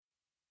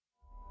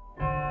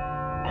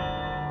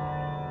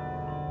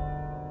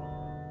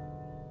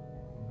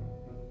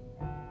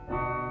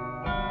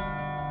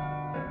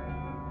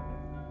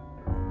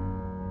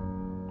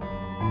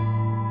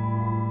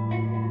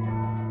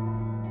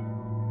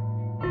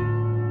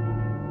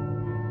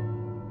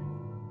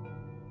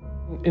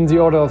in the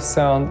order of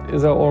sound,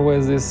 is there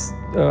always this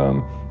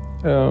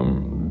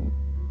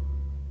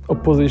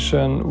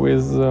opposition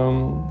with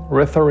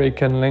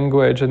rhetoric and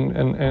language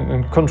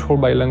and control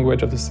by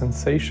language of the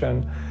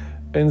sensation.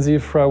 In the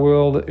infra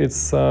world,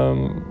 it's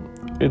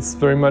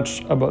very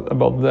much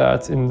about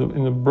that in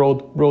the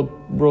broad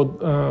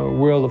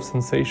world of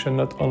sensation,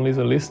 not only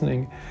the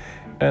listening.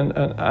 And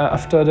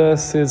after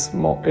this,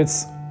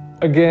 it's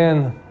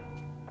again,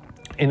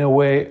 in a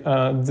way,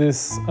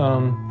 this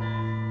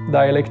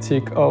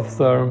dialectic of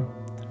the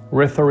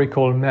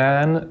rhetorical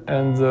man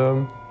and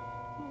the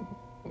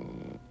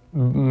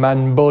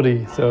man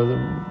body, so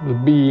the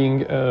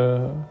being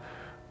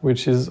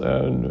which is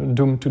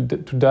doomed to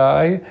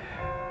die,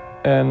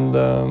 and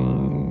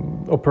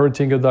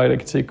operating a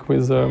dialectic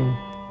with a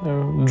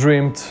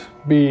dreamed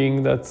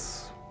being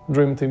that's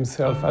dreamed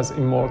himself as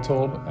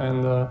immortal,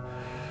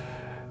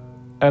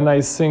 and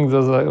I think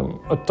there's a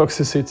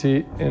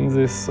toxicity in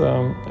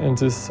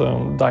this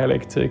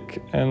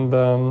dialectic, and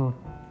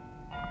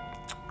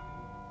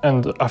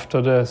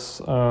after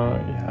this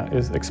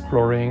is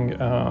exploring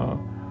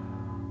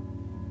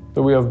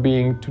the way of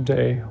being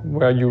today,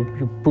 where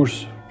you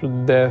push the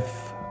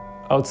death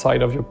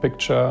outside of your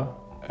picture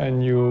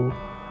and you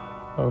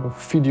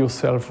feed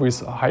yourself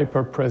with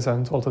hyper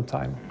present all the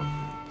time.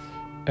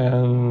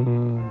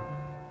 And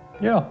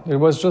yeah, it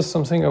was just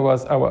something I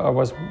was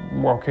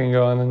working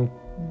on and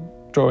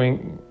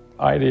drawing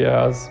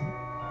ideas,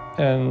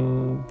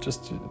 and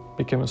just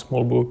became a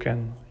small book,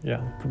 and yeah,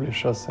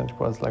 publishers said it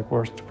was like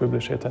worth to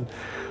publish it, and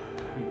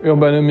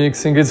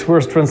Urbanomics think it's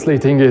worth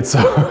translating it, so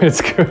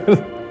it's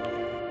good.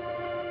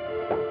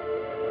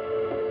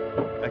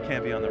 I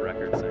can't be on the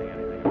record saying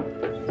anything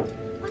about this.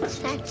 What's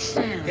that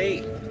sound?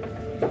 Hey,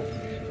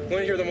 want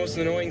to hear the most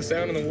annoying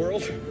sound in the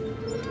world?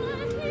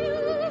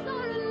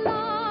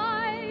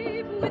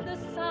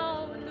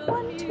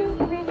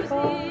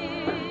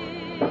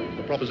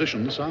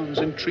 Proposition sounds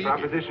intriguing.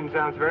 Proposition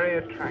sounds very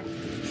attractive.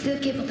 C'est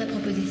OK pour ta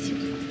proposition.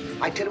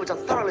 I tell you, it's a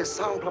thoroughly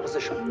sound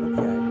proposition.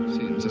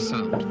 Seems a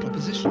sound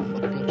proposition.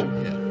 What brought you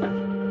here?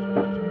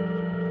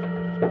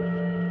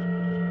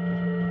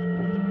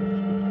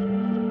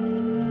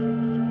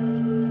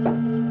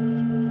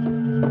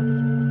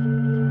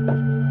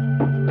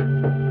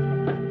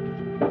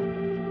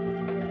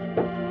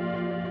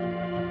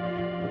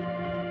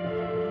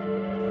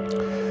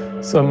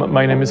 So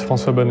my name is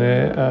François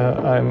Bonnet.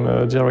 I'm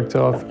a director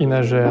of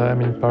INAGER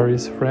in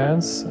Paris,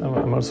 France.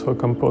 I'm also a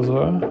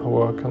composer. I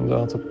work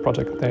under the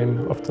project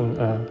name often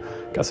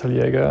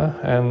Kasseljäger,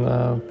 and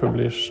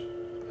publish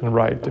and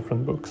write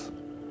different books.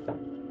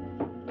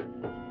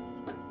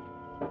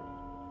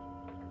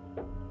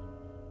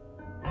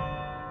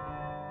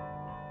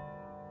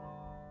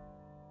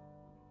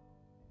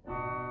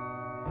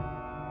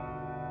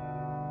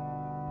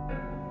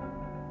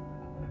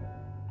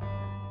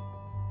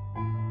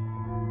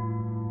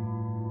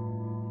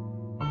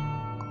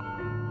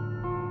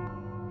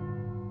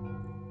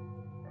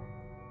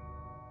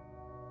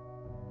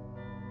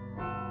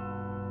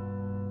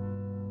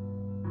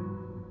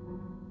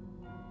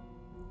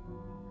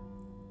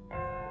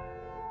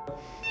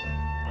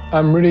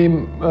 I'm really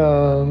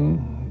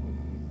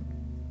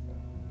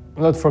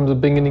not from the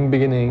beginning,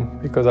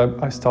 because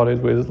I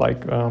started with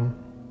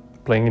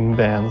playing in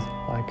bands,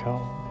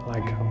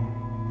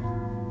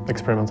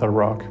 experimental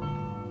rock.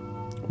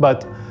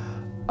 But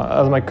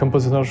as my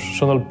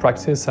compositional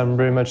practice, I'm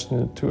very much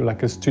into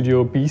like a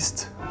studio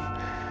beast,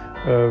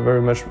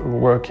 very much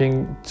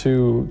working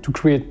to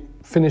create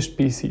finished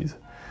pieces.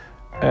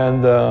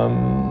 And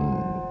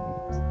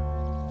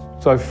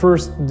so I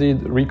first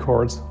did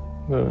records.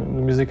 The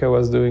music I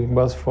was doing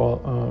was for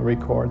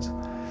records.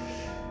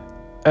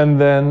 And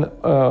then,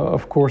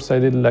 of course, I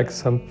did like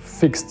some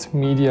fixed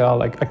media,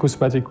 like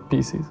acousmatic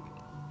pieces.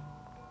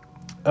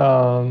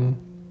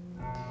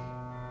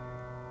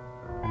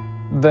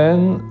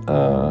 Then,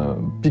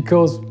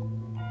 because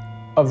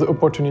of the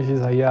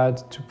opportunities I had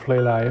to play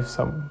live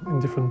in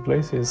different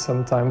places,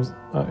 sometimes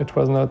it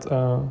was not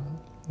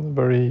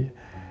very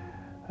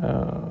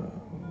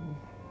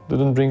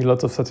didn't bring a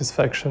lot of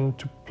satisfaction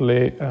to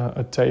play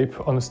a tape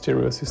on a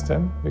stereo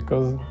system,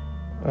 because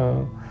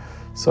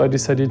so I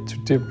decided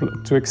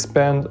to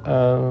expand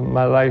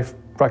my live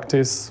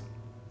practice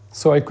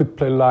so I could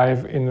play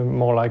live in a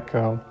more like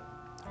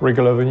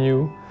regular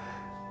venue,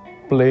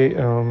 play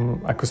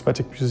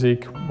acousmatic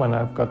music when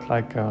I've got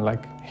like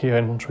here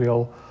in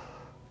Montreal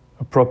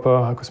a proper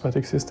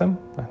acousmatic system,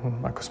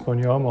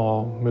 Acousmonium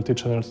or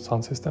multi-channel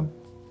sound system.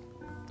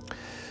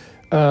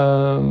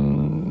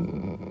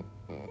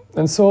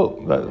 And so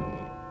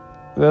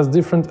there's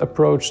different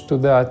approach to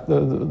that.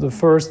 The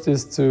first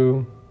is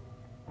to,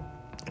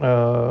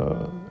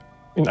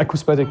 in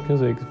acousmatic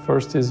music,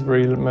 first is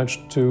very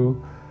much to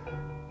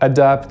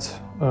adapt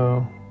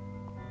the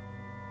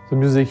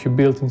music you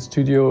built in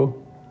studio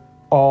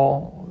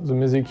or the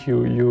music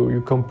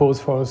you compose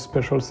for a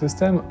special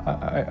system.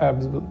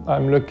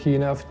 I'm lucky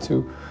enough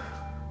to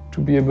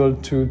be able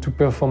to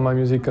perform my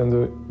music on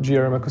the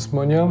GRM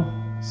Acousmonium.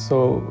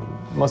 So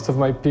most of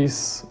my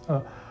pieces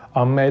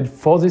are made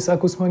for this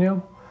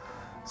Acousmonium.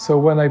 So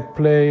when I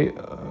play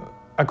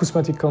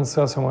acoustic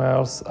concert somewhere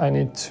else, I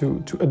need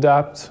to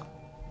adapt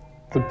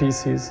the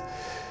pieces.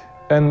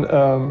 And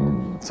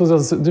so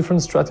there's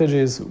different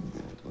strategies.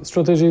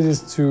 Strategies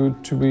is to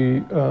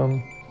be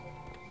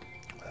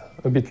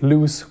a bit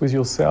loose with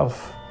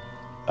yourself,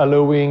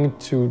 allowing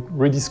to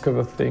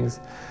rediscover things.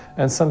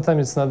 And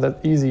sometimes it's not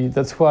that easy.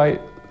 That's why,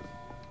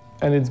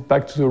 and it's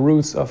back to the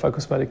roots of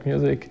acoustic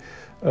music,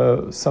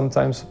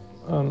 sometimes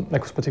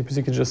acoustic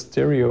music is just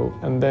stereo,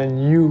 and then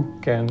you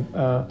can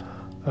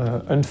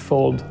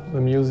unfold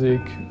the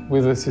music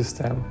with the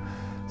system.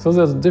 So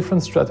there's a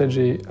different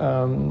strategy.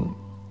 And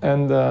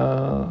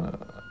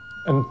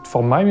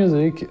for my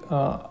music,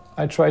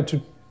 I try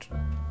to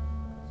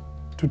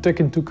take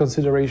into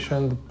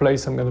consideration the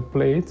place I'm going to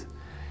play it,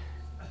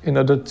 in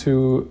order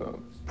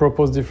to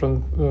propose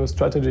different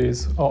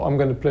strategies. Or I'm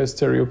going to play a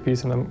stereo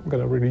piece, and I'm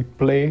going to really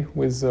play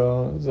with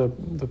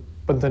the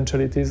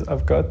potentialities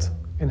I've got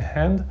in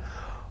hand.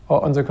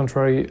 Or on the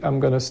contrary, I'm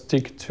going to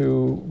stick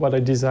to what I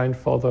designed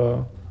for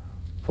the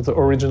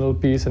original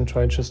piece and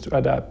try just to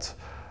adapt.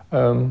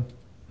 And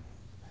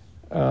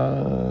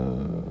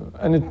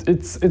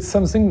it's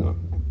something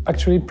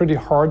actually pretty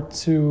hard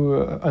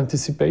to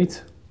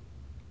anticipate,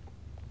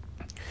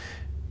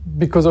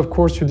 because of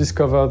course you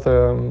discover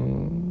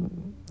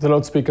the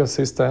loudspeaker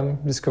system,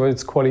 discover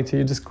its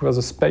quality, discover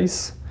the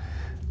space,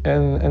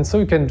 and so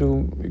you can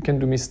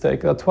do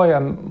mistake. That's why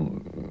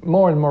I'm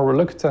more and more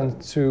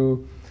reluctant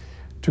to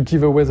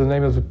give away the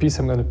name of the piece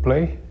I'm going to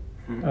play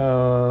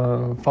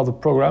for the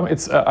program.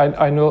 It's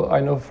I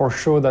know for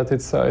sure that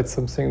it's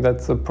something that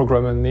the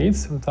programmer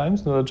needs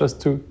sometimes, not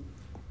just to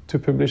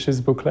publish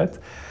his booklet.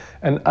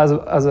 And as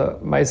a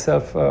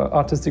myself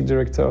artistic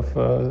director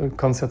of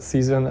concert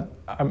season,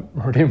 I'm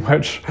really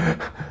much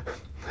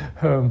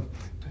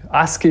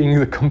asking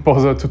the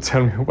composer to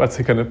tell me what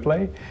they're gonna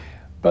play.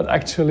 But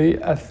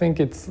actually, I think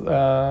it's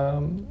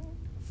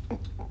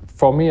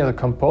for me as a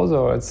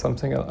composer, it's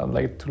something I'd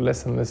like to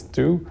less and less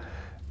do,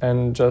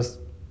 and just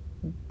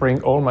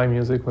bring all my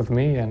music with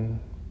me, and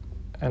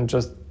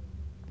just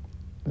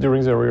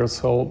during the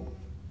rehearsal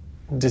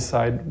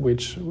decide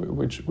which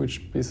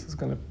piece is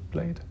gonna be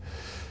played.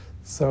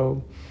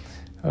 So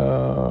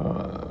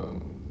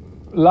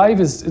live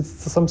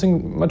it's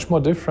something much more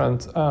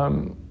different,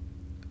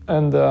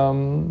 and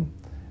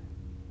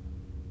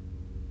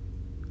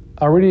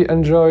I really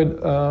enjoyed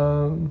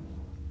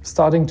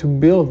starting to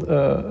build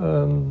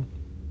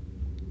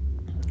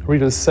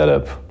really a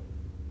setup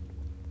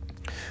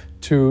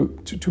to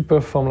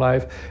perform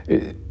live.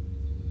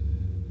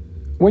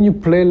 When you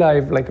play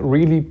live, like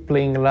really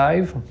playing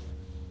live,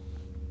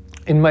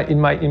 in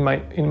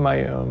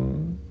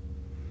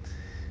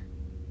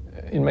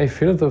my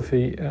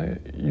philosophy,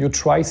 you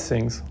try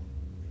things.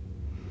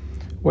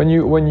 When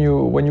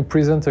you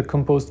present a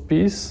composed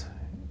piece,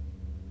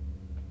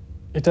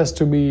 it has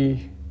to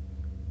be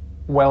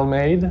well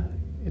made.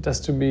 It has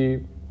to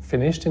be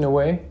finished in a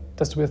way. It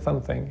has to be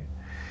something.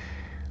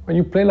 When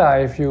you play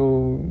live, if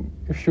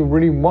you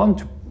really want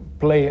to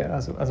play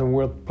as a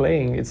word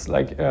playing, it's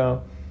like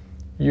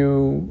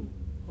you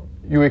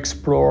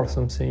explore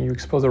something. You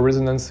explore the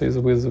resonances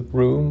with the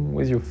room,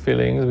 with your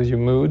feelings, with your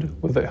mood,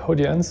 with the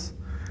audience,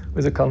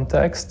 with the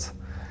context,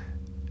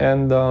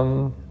 and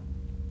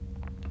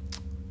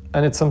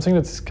it's something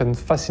that is kind of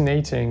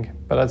fascinating,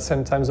 but at the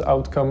same time the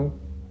outcome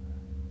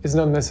is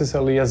not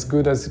necessarily as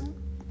good as it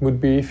would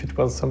be if it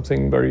was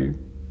something very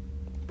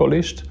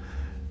polished.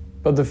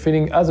 But the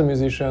feeling as a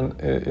musician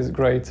is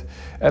great,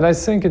 and I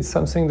think it's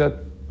something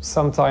that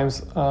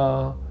sometimes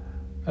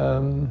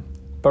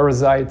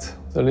parasite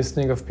the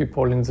listening of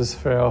people in the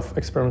sphere of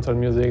experimental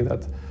music.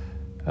 That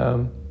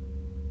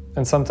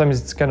and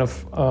sometimes it's kind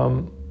of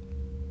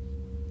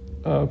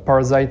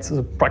parasite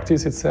the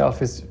practice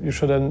itself. Is you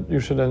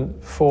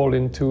shouldn't fall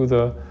into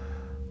the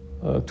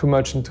too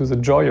much into the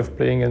joy of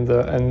playing and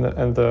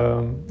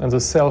the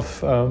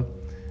self.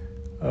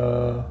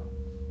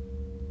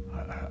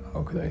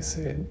 How could I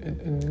say it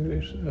in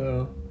English?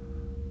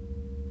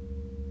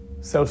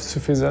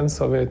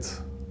 Self-sufficiency of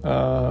it.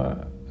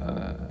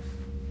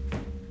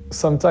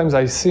 Sometimes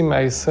I see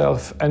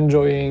myself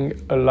enjoying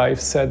a live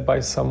set by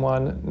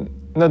someone,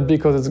 not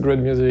because it's great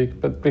music,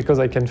 but because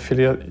I can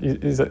feel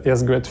it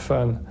has great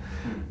fun.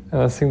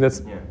 And I think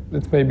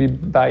it may be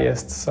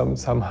biased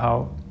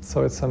somehow.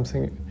 So it's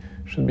something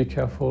should be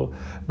careful.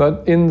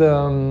 But in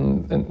the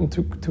and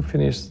to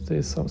finish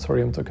this, I'm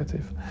sorry, I'm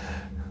talkative.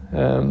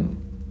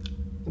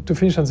 To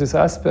finish on this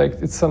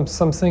aspect, it's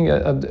something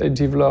I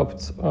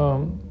developed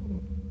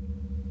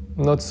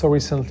not so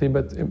recently,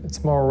 but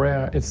it's more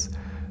rare. It's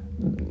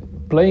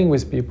playing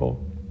with people,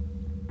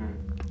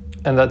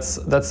 and that's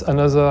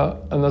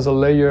another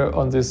layer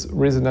on this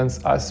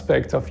resonance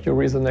aspect of you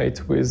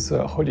resonate with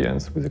the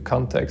audience, with the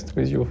context,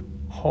 with your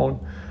own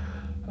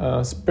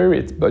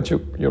spirit, but you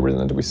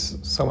resonate with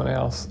someone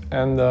else.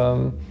 And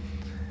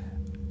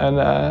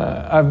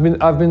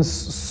I've been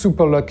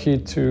super lucky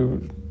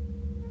to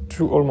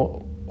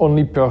almost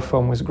only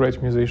perform with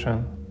great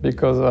musicians,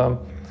 because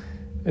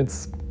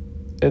it's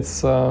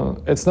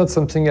not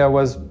something I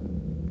was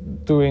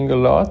doing a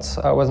lot.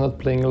 I was not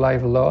playing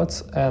live a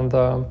lot, and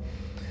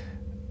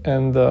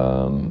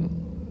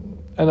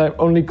I'm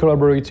only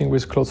collaborating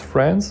with close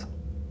friends.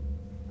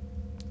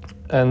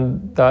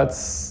 And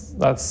that's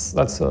a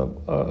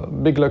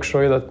big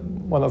luxury that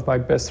one of my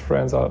best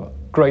friends are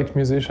great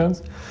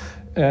musicians,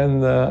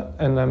 and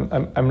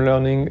I'm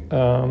learning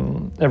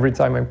every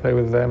time I play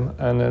with them,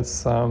 and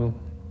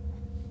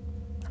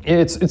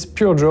it's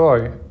pure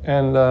joy.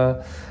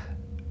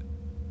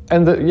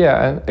 And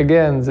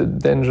again, the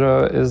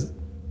danger is,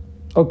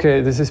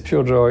 okay, this is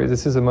pure joy,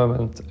 this is a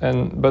moment,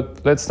 but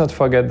let's not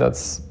forget that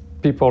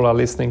people are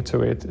listening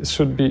to it. It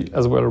should be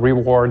as well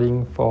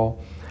rewarding for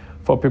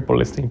people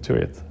listening to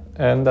it,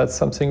 and that's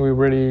something we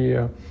really,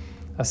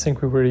 I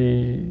think we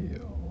really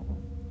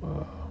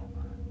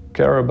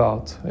care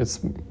about. It's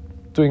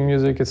doing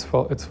music. It's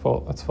for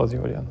the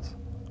audience.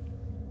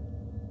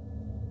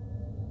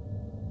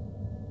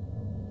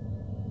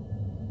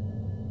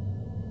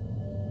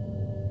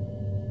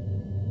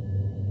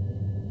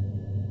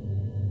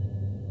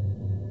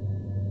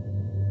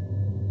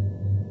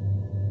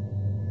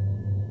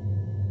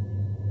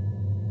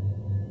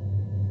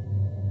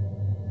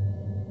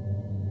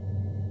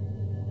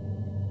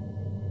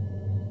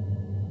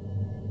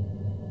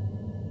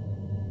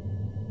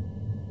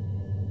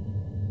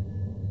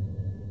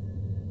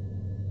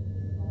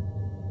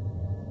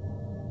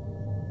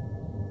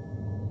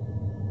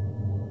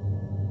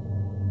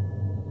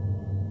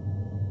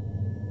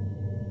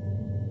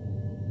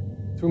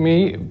 To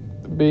me,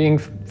 being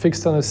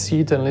fixed on a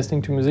seat and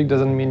listening to music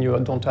doesn't mean you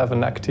don't have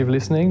an active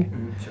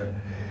listening. Sure.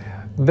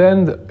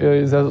 Then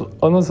there's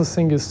another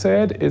thing you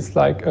said, it's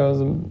like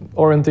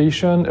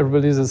orientation.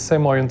 Everybody is the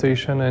same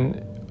orientation,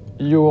 and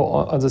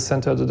you're at the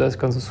center of the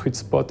desk on the sweet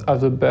spot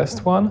as the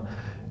best one.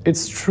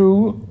 It's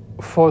true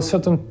for a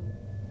certain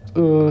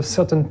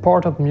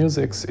part of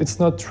music. It's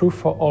not true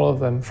for all of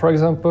them. For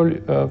example,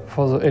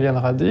 for the Eliane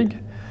Radigue,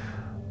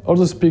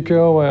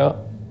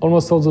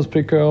 almost all the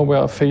speakers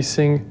were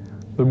facing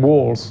the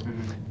walls,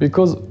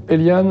 because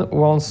Eliane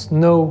wants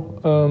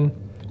no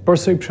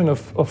perception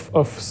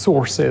of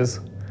sources.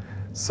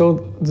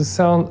 So the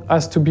sound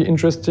has to be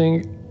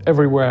interesting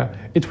everywhere.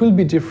 It will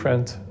be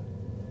different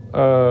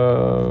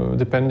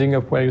depending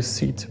on where you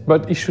sit,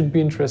 but it should be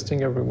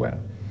interesting everywhere.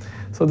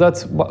 So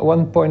that's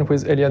one point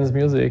with Eliane's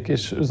music.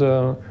 It's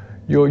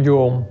you're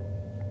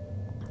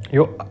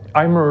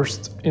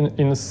immersed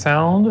in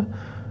sound.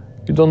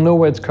 You don't know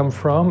where it comes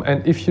from,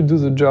 and if you do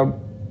the job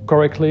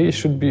correctly, it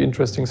should be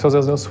interesting. So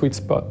there's no sweet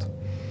spot.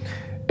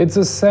 It's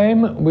the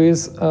same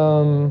with,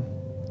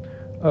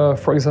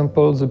 for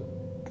example,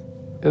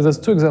 there's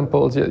two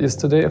examples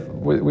yesterday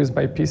with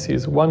my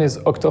pieces. One is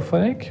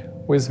octophonic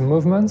with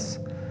movements,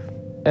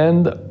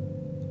 and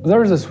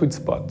there is a sweet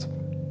spot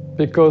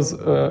because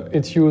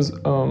it uses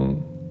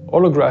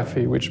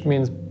holography, which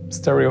means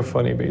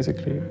stereophony,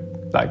 basically,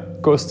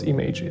 like ghost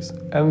images.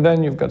 And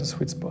then you've got a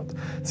sweet spot.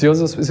 The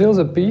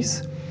other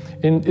piece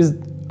is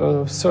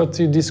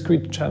 30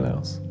 discrete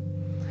channels.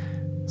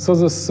 So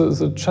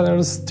the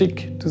channels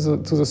stick to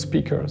the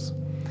speakers.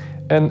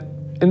 And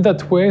in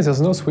that way, there's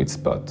no sweet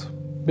spot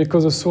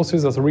because the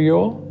sources are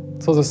real,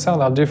 so the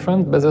sound are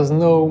different, but there's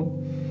no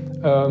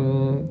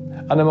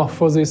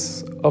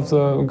anamorphosis of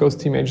the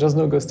ghost image. There's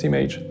no ghost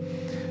image.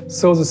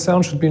 So the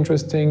sound should be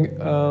interesting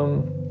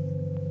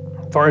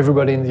for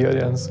everybody in the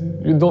audience.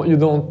 You're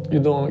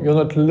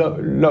not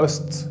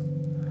lost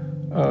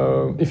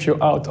if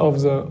you're out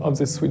of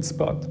the sweet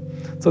spot.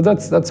 So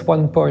that's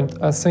one point.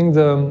 I think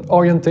the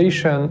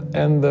orientation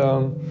and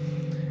the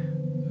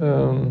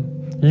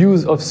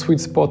use of sweet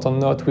spot or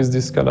not with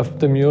this kind of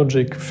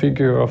demiurgic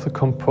figure of the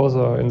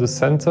composer in the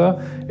center,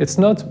 it's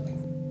not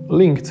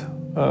linked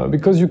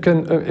because you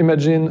can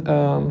imagine,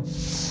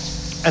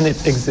 and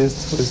it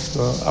exists with,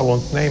 I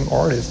won't name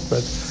artists,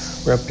 but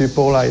where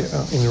people are in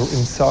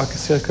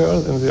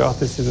circles and the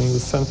artist is in the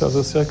center of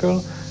the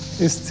circle,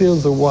 is still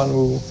the one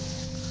who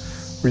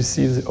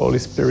receives the Holy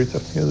Spirit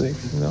of music,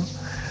 you know?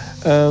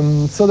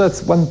 So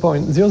that's one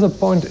point. The other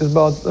point is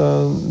about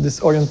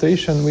this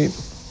orientation. We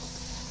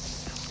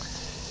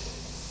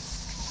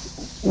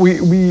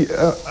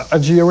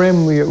at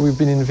GRM we've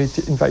been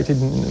invited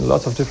in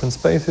lots of different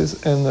spaces,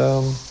 and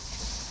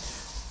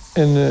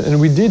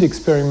we did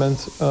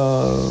experiment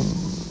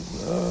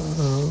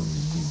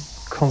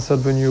concert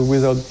venue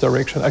without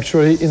direction.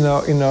 Actually, in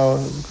our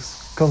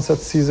concert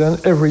season,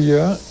 every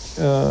year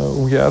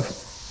we have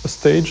a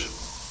stage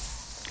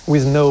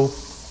with no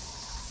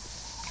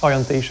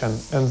orientation,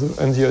 and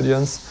the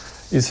audience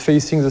is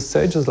facing the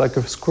stage. It's like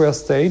a square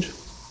stage,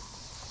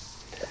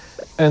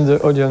 and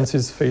the audience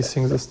is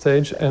facing the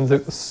stage, and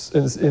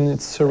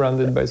it's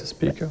surrounded by the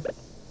speaker.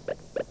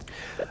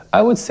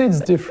 I would say it's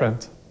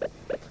different.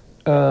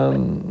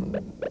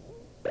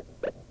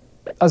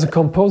 As a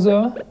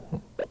composer,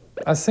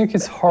 I think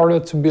it's harder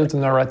to build a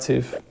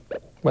narrative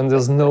when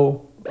there's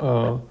no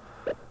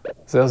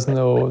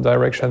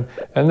direction,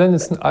 and then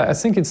I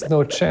think it's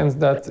no chance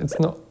that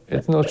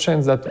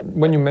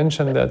when you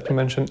mention that, you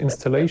mention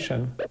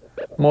installation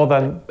more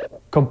than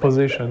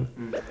composition.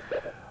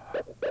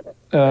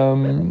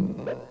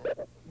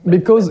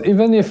 because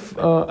even if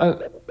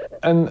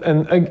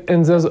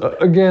and there's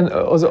again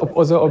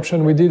other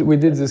option. We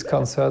did this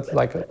concert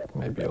like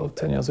maybe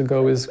 10 years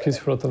ago with Keith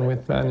Fullerton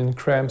Whitman in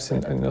Krems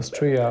in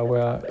Austria,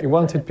 where he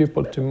wanted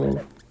people to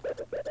move.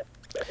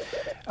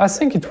 I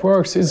think it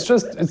works. It's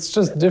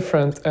just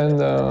different, and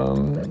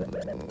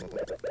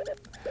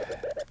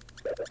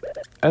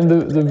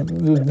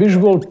the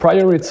visual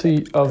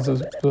priority of the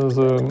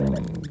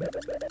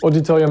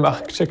auditorium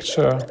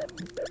architecture,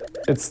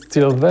 it's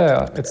still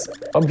there, it's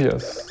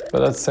obvious,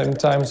 but at the same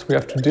time we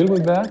have to deal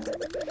with that.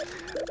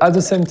 At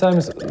the same time,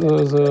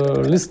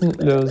 the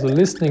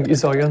listening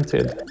is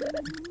oriented.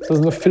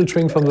 There's no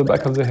filtering from the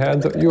back of the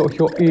head.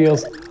 Your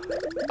ears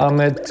are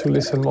made to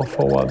listen more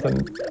forward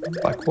than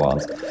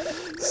backwards.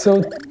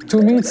 So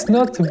to me, it's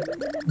not a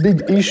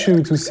big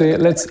issue to say,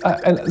 let's,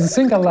 and the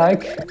thing I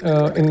like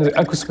in the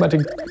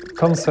acousmatic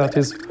concert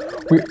is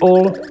we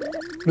all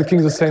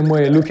looking the same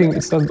way. Looking,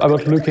 it's not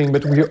about looking,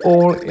 but we're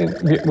all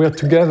we're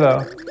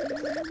together,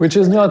 which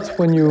is not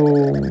when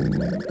you,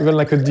 even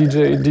like a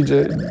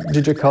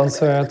DJ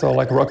concert or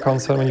like rock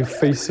concert when you're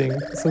facing.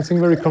 It's something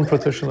very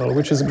confrontational,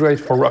 which is great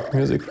for rock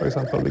music, for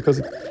example,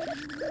 because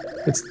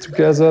it's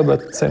together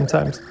but at the same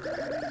time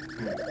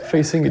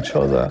facing each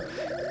other.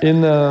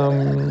 In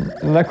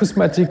an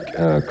acousmatic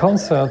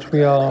concert,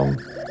 we are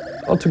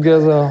all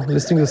together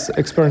listening to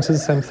experiences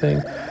the same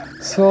thing.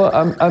 So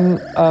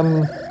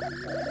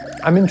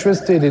I'm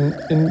interested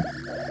in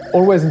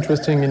always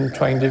interested in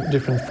trying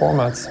different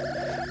formats,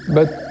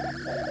 but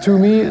to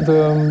me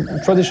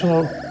the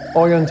traditional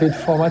oriented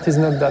format is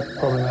not that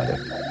problematic.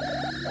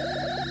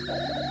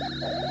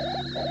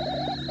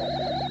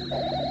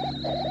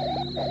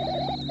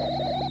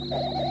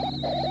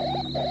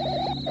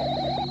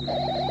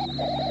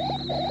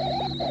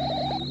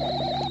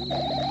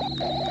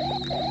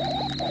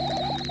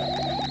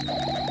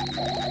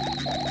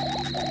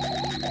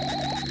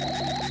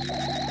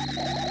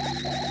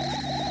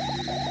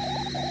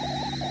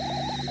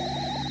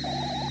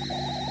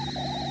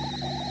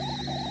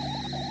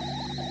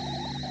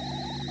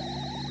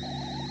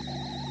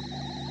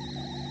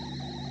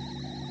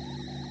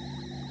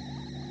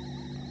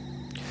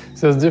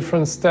 There's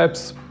different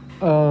steps.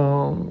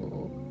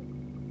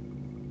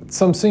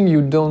 Something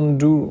you don't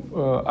do,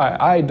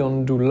 I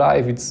don't do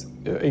live, it's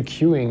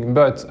EQing,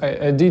 but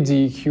I did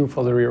the EQ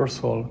for the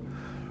rehearsal.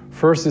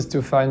 First is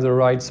to find the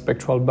right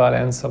spectral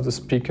balance of the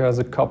speakers,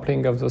 the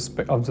coupling of the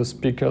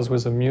speakers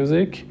with the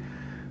music.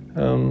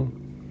 So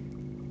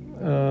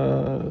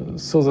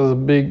there's a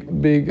big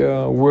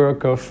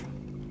work of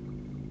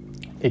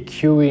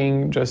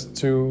EQing just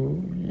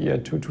to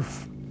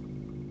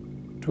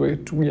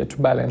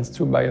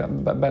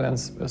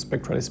balance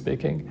spectrally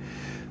speaking.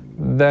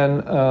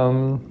 Then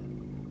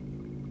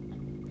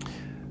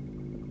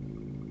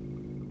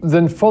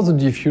for the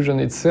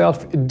diffusion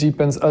itself, it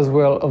depends as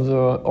well of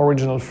the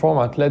original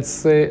format. Let's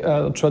say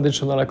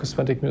traditional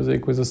acousmatic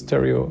music with a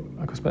stereo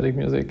acousmatic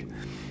music.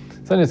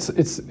 Then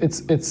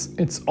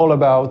it's all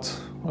about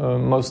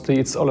mostly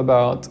it's all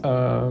about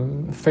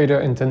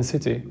fader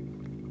intensity.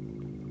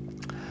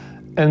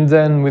 And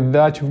then with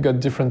that, you've got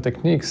different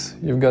techniques.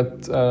 You've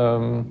got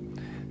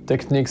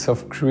techniques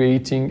of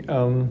creating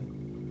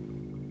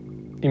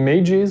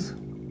images,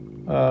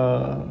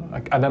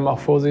 like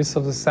anamorphosis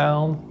of the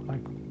sound,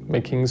 like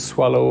making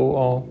swallow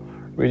or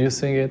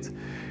reducing it.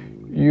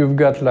 You've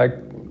got like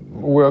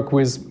work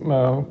with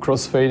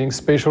crossfading,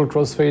 spatial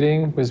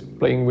crossfading, with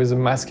playing with the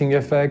masking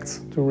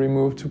effects to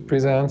remove, to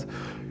present.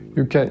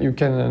 You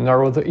can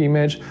narrow the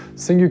image.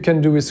 Thing you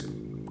can do is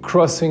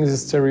crossing the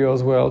stereo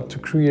as well to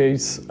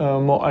create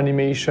more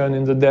animation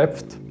in the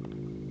depth.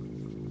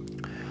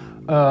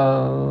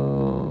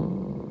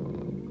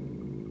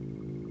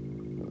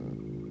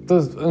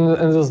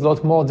 There's a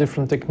lot more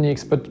different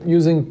techniques, but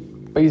using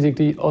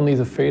basically only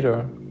the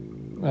fader.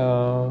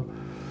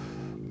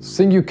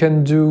 Thing you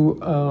can do,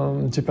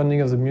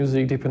 depending on the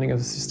music, depending on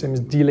the system, is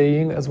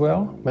delaying as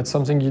well. But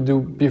something you do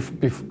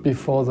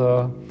before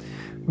the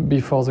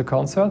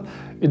concert.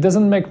 It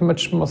doesn't make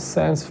much more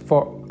sense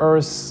for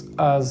us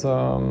as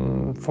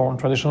for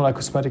traditional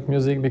acousmatic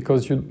music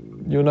because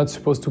you're not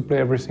supposed to play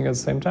everything at the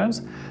same time.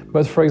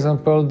 But for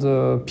example,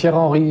 the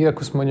Pierre-Henry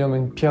Acousmonium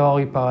and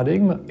Pierre-Henry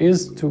paradigm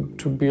is to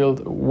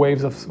build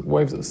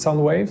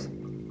sound waves,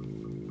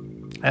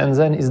 and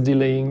then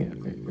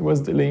it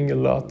was delaying a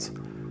lot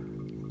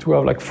to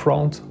have like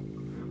front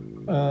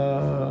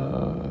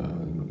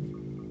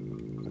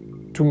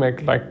to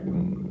make like,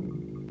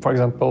 for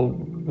example,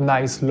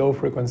 nice low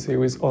frequency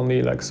with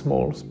only like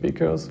small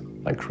speakers,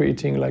 like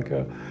creating like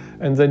a,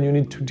 and then you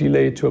need to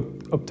delay to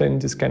obtain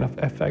this kind of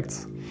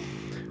effects.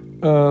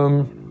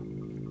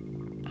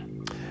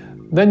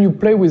 Then you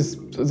play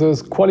with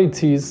those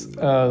qualities,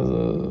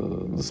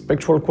 the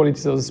spectral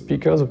qualities of the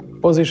speakers, the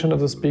position of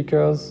the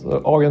speakers,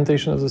 the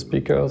orientation of the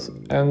speakers,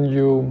 and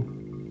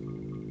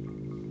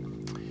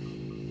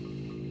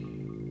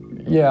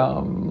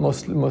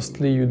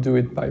mostly you do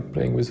it by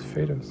playing with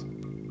faders.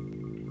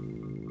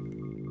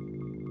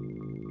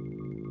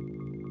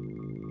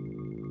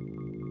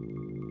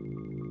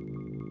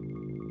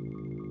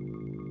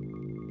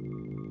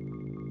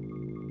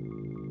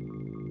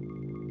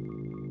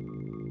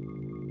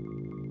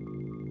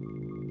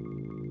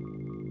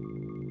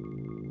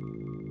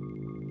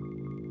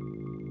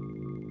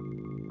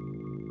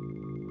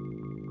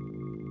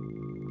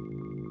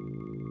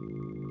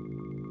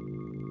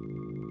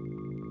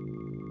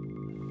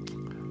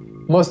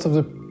 most of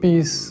the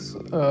piece,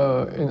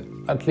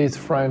 in at least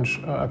French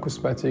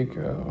acousmatic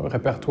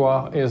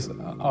repertoire,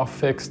 are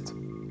fixed.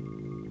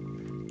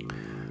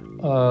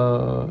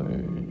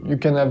 You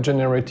can have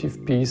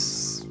generative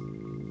pieces,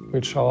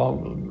 which are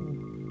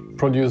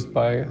produced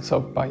by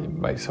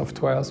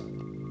softwares.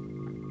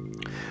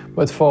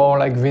 But for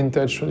like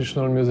vintage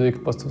traditional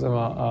music, most of them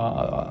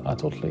are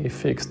totally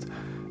fixed.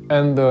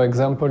 And the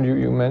example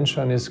you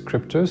mentioned is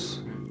Cryptus.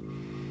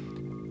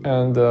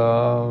 And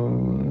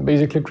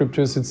basically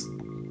Cryptus, it's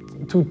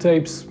two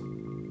tapes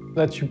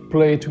that you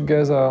play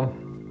together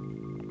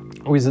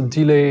with a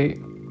delay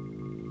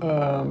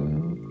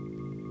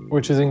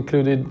which is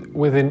included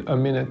within a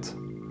minute,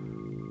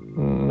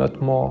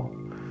 not more.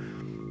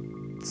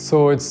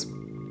 So it's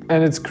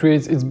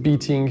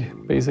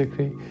beating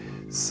basically.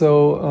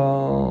 So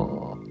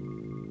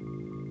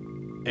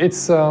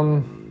it's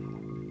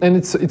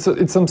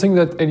something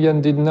that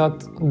Eliane did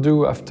not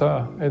do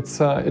after. It's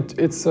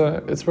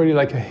really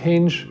like a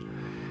hinge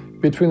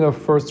between her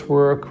first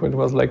work, which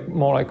was like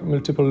more like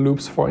multiple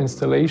loops for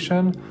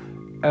installation,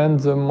 and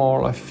the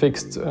more like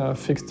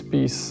fixed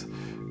piece.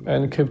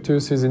 And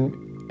Cryptus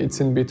it's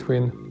in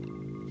between.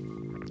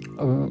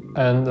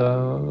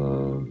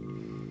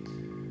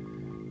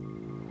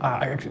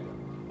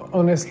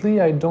 Honestly,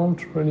 I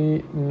don't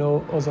really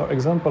know other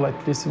example,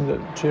 at least in the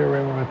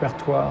GRM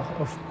repertoire,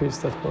 of pieces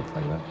that work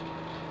like that.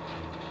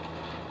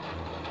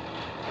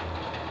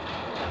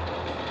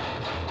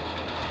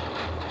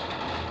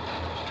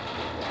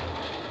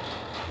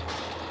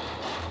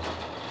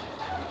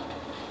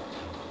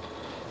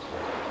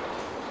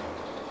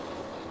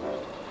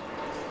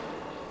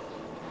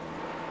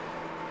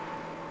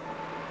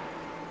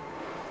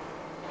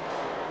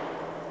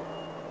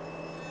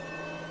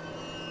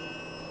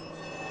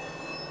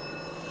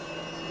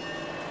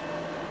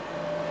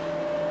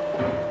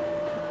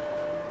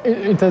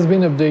 It has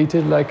been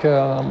updated, like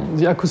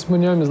the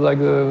acousmonium is like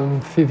the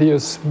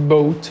Theseus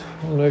boat.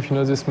 I don't know if you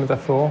know this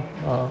metaphor.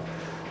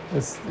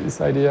 It's this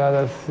idea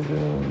that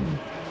the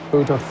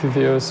boat of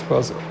Theseus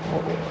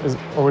is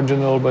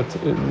original, but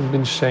it's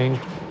been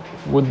changed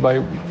wood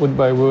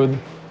by wood.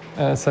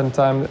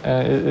 Sometimes,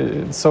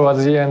 so at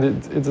the end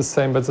it's the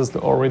same, but there's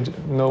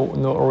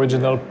no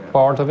original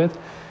part of it,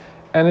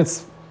 and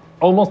it's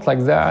almost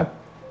like that.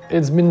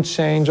 It's been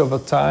changed over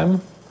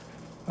time.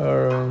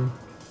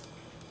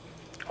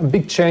 A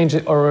big change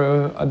at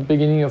the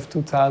beginning of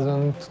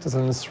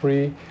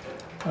 2003,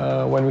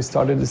 when we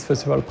started this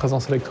festival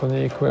Présence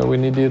Électronique, where we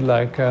needed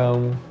like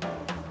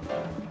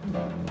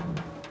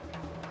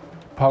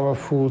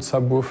powerful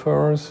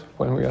subwoofers.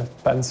 When we had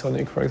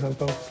Pansonic, for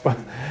example,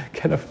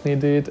 kind of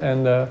needed,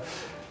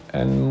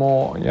 and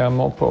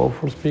more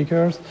powerful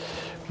speakers.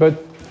 But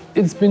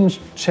it's been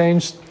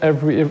changed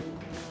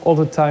all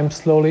the time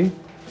slowly.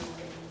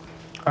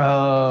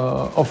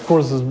 Of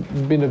course, there's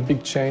been a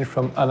big change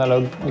from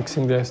analog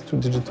mixing desk to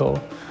digital,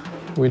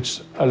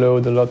 which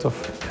allowed a lot of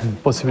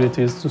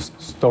possibilities to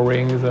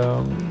storing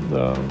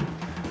the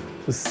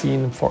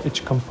scene for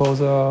each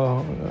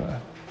composer,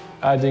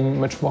 adding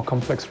much more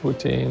complex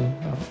routine,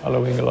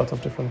 allowing a lot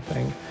of different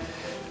things.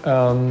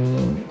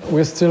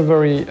 We're still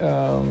very.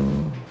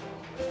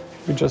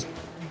 We just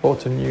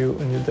bought a new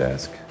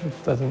desk. It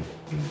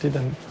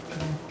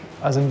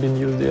hasn't been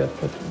used yet,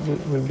 but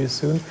will be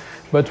soon.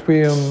 But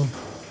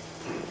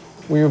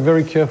we were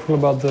very careful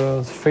about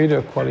the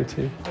fader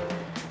quality.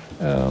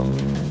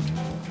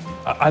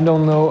 I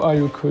don't know how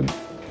you could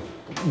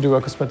do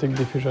acousmatic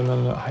diffusion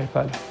on an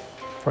iPad,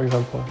 for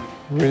example.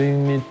 Really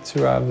need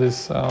to have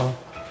this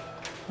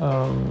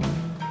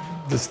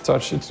this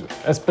touch.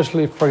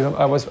 Especially, for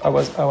example, I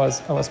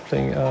was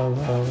playing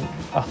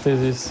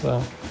Artesis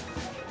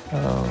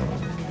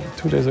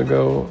 2 days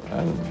ago,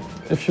 and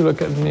if you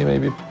look at me,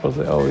 maybe people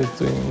say, "Oh, it's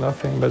doing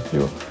nothing," but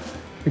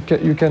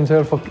you can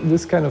tell for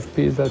this kind of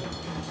piece that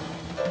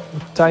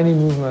tiny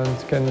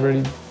movement can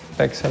really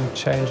make some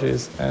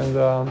changes, and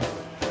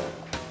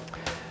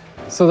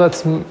so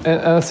that's. And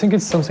I think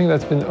it's something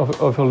that's been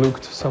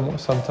overlooked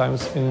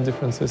sometimes in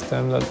different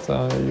systems.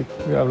 That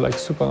you have like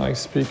super nice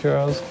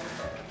speakers,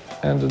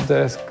 and the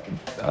desk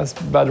has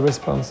bad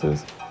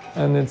responses,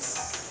 and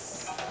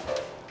it's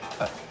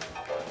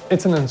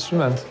an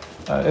instrument,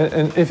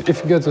 and if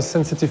you get the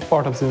sensitive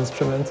part of the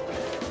instrument,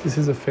 this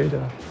is a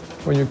fader,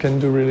 when you can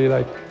do really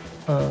like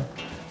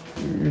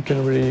you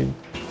can really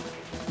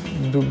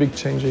do big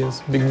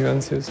changes, big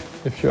nuances,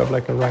 if you have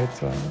like the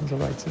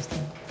right system.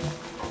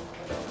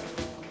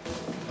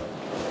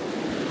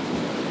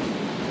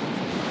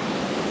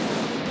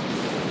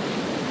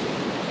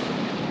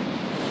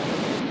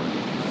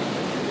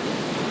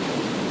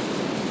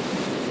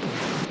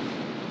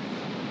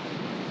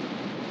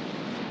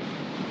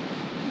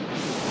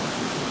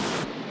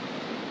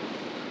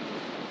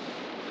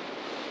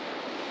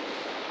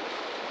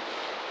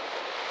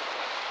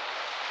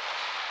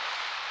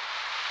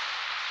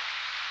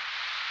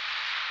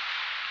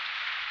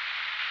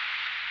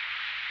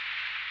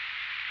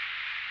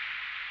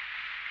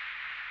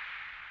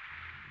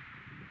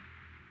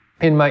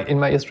 In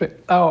my history,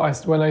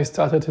 when I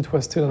started, it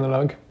was still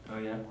analog. Oh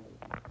yeah.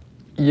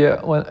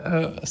 Yeah, when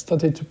I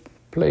started to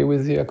play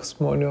with the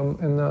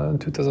Cosmonium in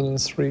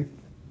 2003,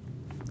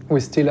 we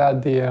still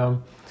had the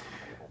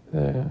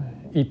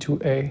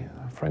E2A,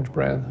 French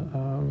brand,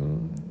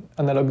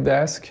 analog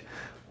desk,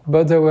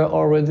 but there were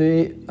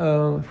already,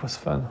 it was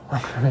fun,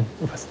 I mean,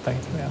 it was a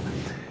nightmare.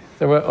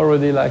 There were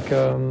already like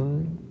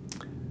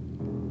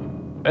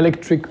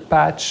electric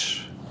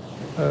patch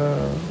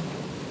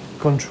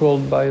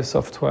controlled by a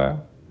software,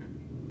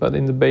 but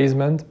in the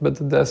basement, but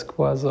the desk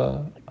was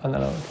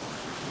analog.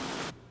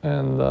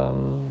 And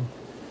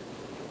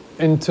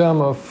in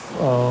terms of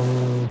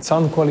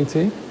sound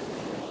quality,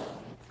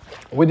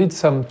 we did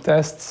some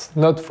tests,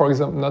 not for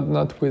example,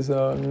 not with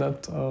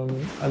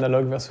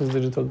analog versus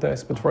digital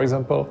desk, but for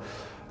example,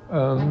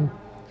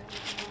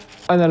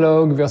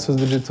 analog versus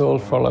digital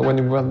for like when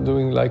we were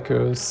doing like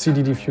a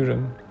CD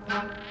diffusion.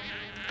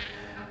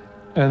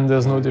 And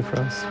there's no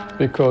difference,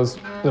 because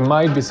there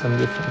might be some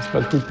difference,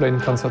 but we play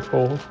in concert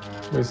hall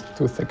with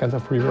 2 seconds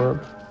of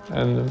reverb,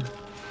 and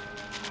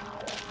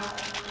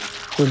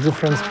the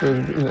difference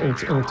in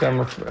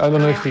terms of, I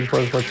don't know if it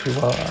was what you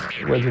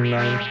were in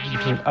mind,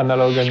 between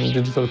analog and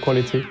digital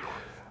quality.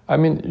 I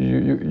mean,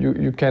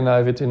 you can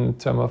have it in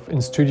terms of in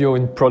studio,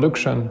 in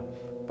production,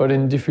 but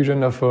in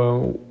diffusion of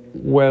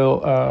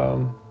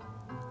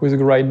with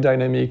the right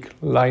dynamic,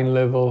 line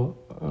level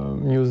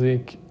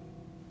music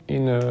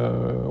in a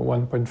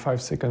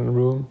 1.5 second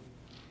room.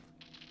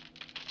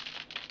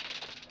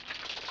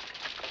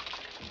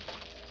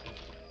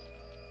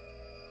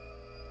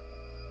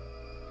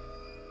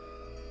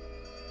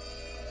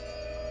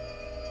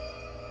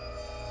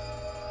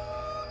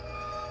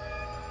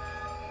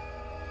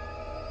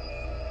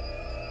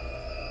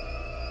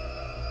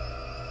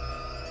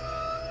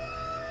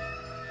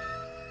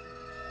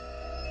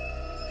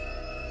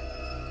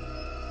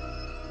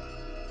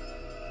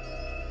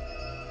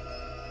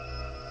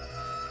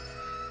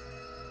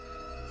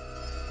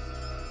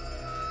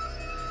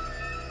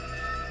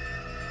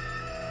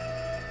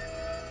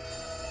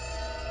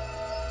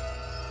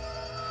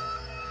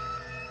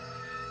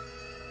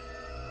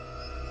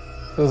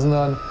 There's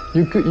none.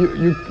 We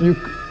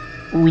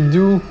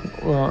do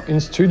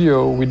in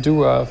studio. We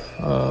do have.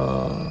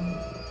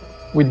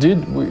 We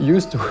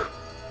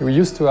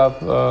used to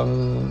have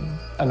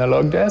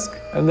analog desk,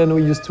 and then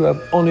we used to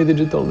have only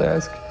digital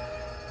desk,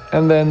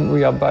 and then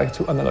we are back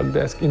to analog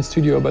desk in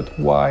studio. But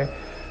why?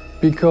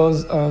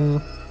 Because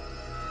the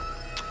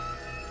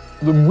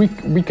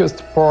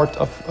weakest part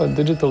of a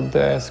digital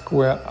desk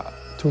were,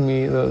 to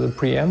me, the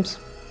preamps.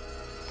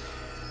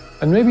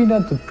 And maybe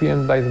not the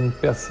preamp by them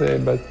per se,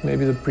 but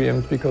maybe the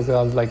preamps because they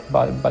have like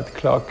bad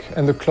clock.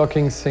 And the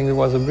clocking thing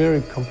was a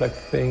very complex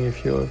thing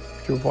if you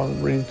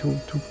want really to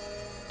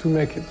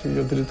make it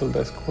your digital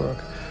desk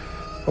work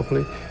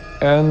properly.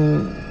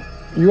 And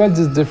you had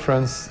this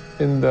difference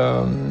in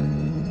the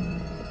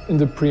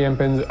preamp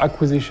and the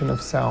acquisition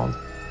of sound.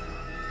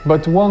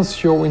 But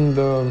once you're in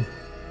the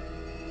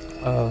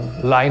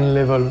line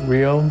level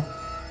realm,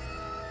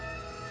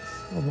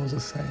 it's almost the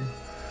same.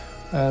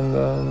 And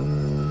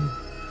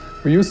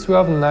we used to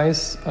have a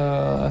nice,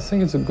 I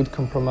think it's a good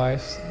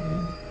compromise,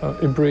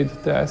 hybrid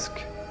desk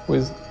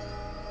with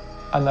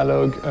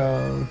analog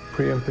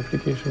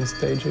preamplification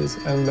stages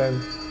and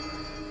then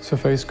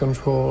surface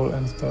control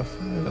and stuff.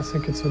 I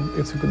think it's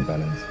a good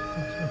balance,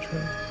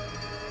 actually.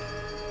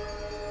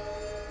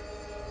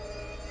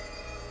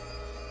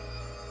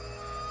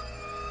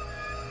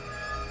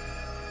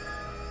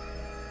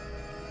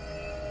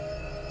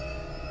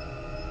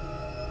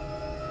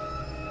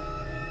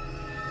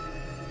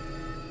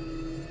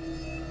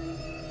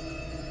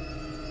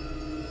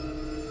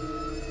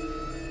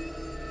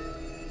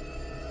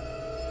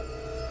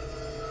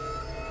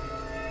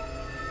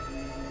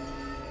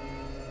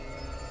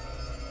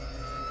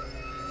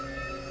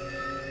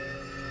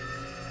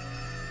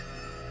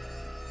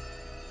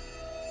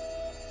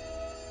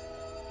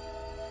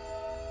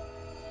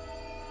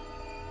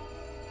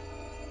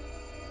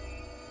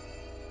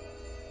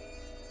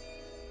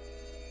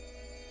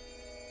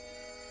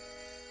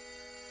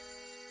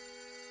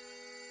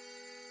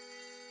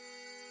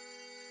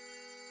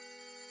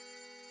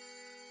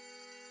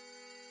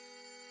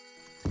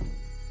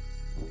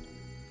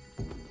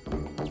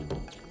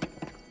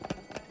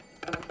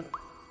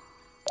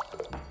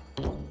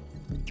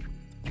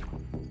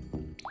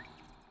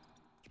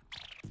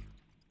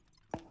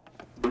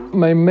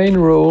 My main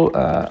role,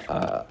 as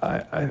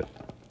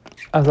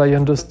I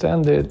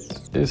understand it,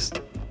 is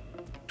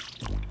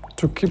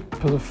to keep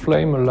the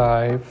flame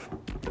alive,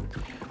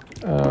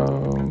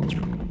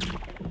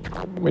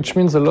 which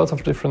means a lot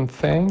of different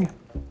things.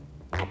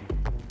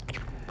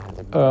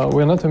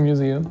 We're not a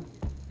museum.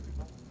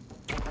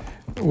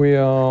 We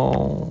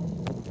are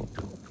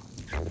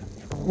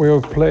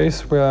a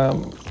place where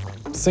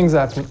things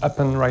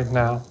happen right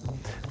now.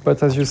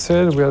 But as you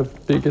said, we have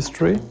big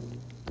history.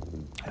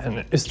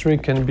 And history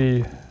can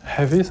be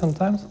heavy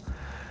sometimes,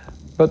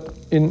 but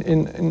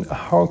in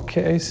our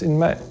case,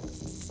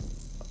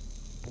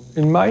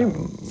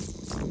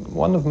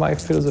 one of my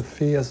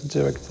philosophy as a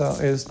director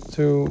is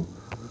to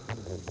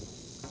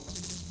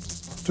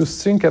to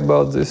think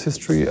about this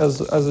history as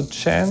a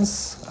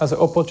chance, as an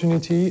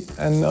opportunity,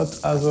 and not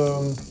as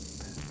a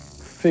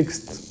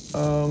fixed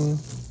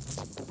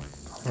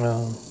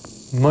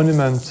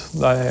monument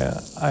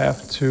that I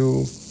have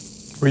to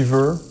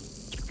revere.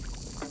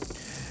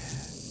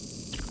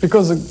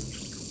 Because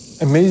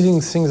amazing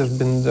things have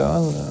been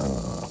done,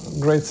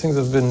 great things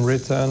have been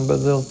written, but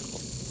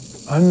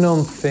there's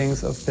unknown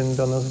things have been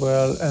done as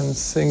well, and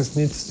things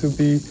need to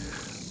be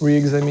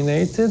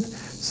re-examined.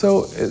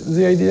 So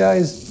the idea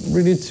is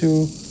really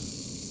to,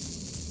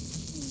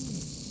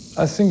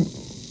 I think,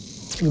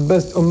 the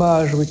best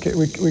homage we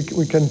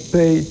can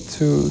pay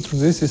to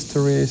this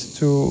history is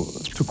to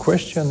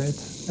question it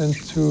and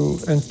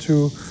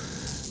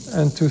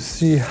to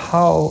see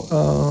how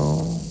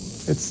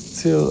it's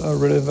still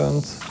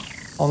relevant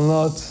or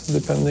not,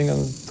 depending on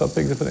the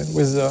topic,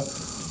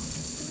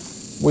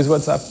 with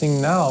what's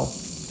happening now,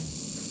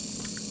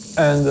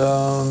 and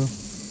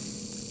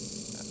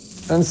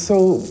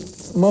so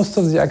most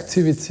of the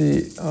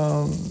activity,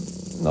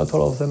 not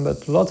all of them,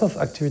 but a lot of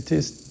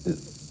activities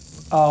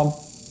are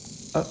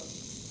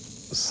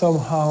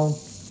somehow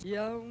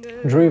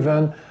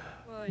driven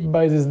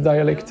by this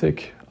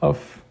dialectic of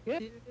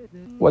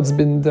what's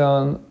been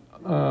done,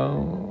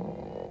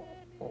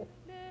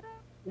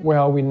 where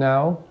are we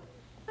now?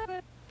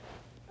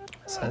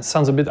 So it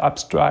sounds a bit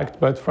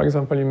abstract, but for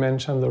example, you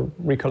mentioned the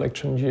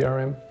recollection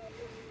GRM.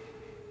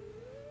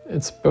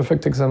 It's a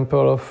perfect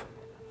example of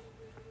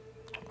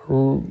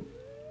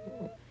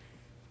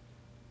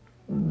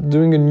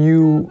doing a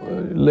new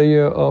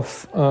layer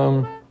of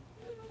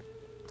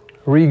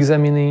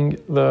re-examining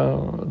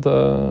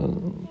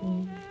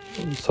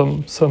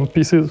some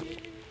pieces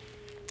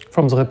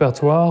from the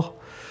repertoire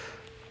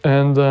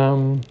and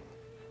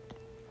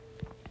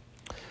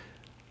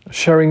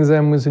sharing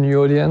them with a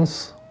new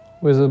audience,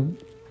 with a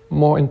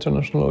more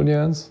international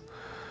audience.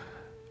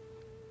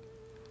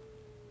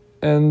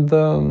 And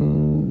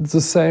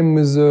the same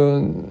with a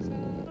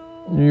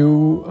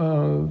new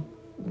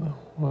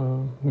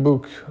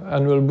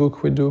annual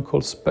book we do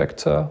called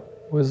Spectre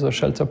with the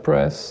Shelter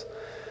Press.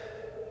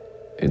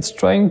 It's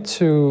trying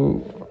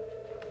to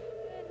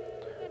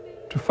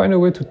find a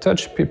way to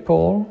touch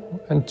people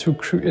and to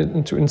create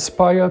and to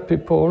inspire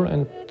people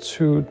and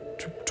to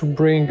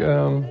bring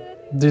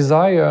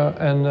desire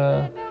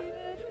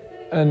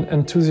and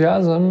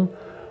enthusiasm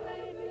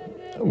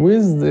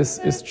with this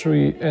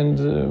history. And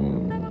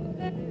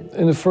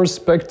in the first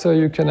Spectre,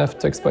 you can have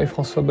text by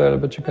François Bell,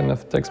 but you can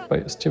have text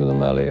by Stephen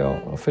O'Malley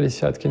or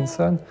Felicia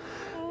Atkinson,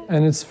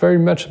 and it's very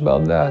much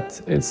about that.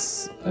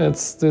 It's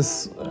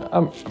this.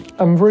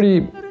 I'm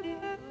really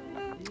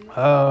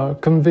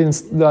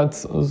convinced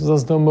that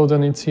there's no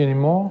modernity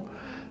anymore,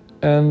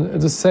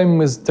 and the same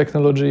with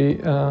technology.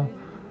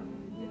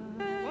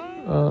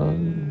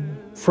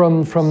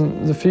 From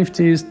the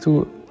 50s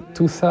to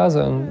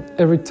 2000,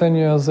 every 10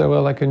 years there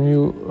were like a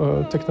new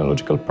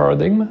technological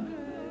paradigm,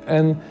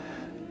 and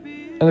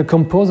a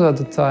composer at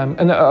the time,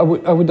 and I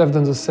would have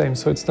done the same.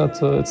 So it's not.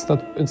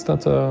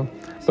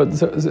 But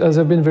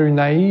they've been very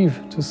naive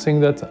to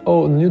think that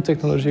new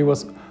technology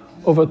was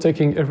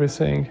overtaking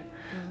everything.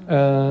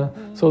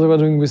 So they were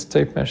doing with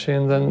tape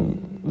machines, and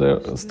they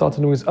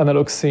started with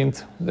analog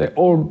synth.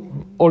 All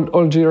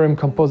GRM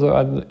composer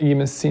had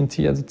EMS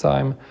Synthi at the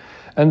time.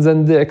 And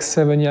then the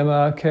X7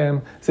 Yamaha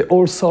came. They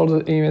all sold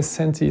the EMS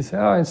Synthi.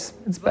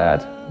 It's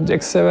bad. The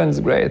X7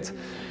 is great.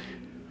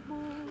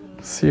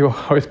 See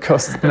how it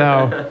costs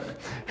now.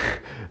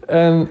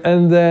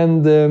 and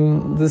then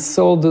they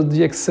sold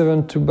the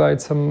X7 to buy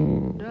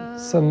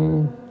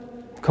some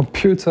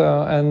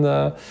computer,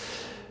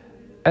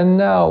 and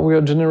now we are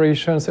a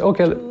generation say,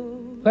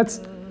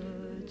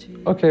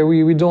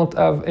 we don't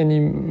have any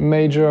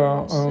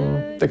major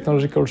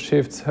technological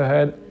shifts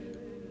ahead,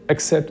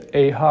 except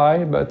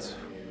AI, but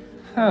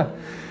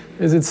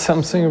is it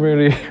something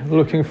really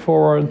looking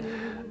forward?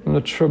 I'm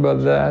not sure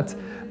about that.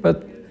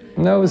 But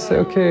now we say,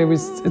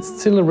 it's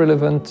still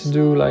relevant to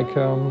do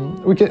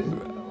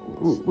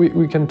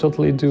we can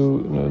totally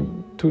do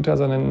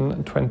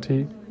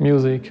 2020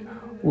 music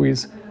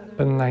with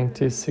a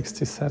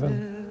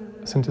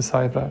 1967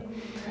 synthesizer.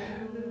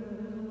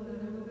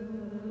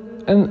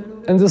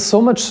 And there's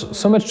so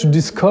much to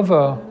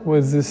discover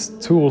with these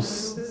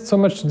tools, so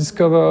much to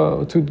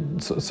discover,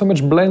 so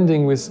much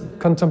blending with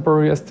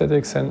contemporary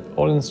aesthetics and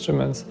all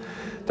instruments,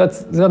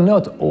 that they're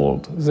not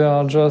old, they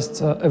are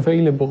just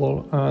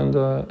available and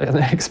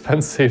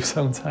expensive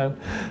sometimes.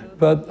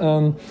 But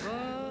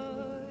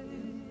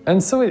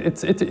and so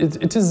it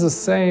is the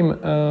same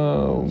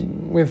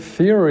with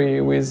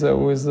theory, with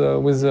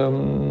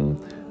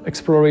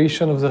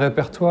exploration of the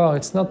repertoire.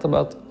 It's not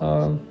about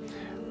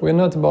we're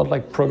not about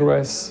like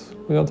progress.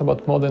 We're not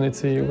about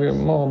modernity. We're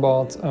more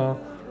about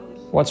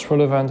what's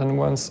relevant and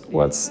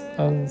what's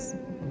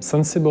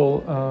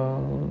sensible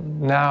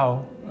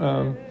now.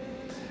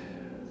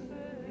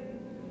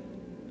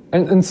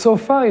 And so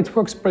far it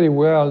works pretty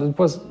well.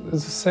 It's the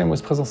same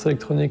with Présence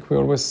électronique. We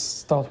always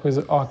start with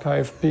an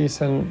archive piece,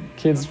 and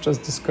kids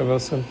just discover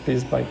some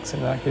piece by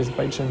Xenakis,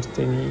 by James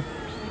Denny,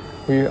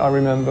 I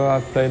remember I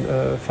played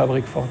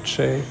Fabrique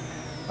Forte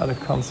at a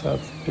concert.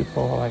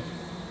 People were like,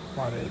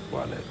 what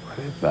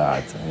is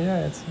that? And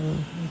yeah, it's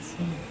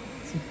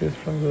a piece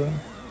from the,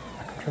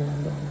 I can't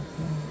remember,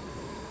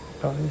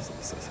 early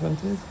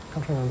 70s? I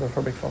can't remember,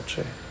 Fabrique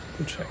Forte,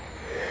 to check.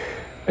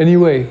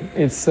 Anyway,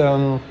 it's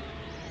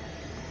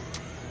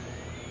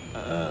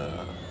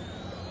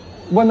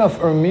one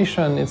of our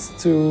mission is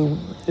to,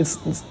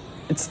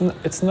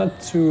 it's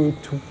not to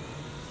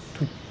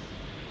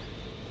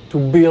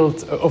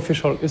build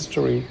official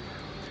history,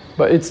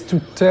 but it's to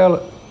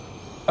tell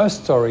a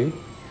story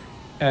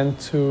and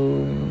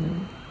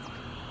to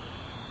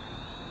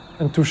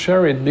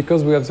share it,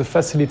 because we have the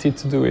facility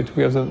to do it.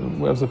 We have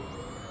the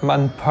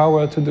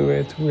manpower to do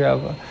it. We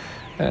have,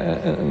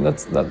 and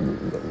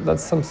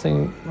that's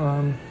something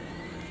I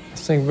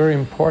think very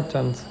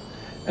important,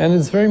 and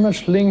it's very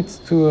much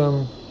linked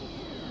to.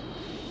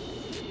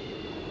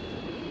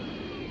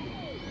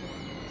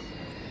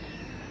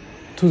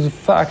 To the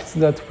fact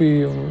that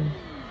we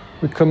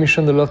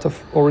commissioned a lot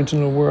of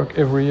original work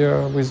every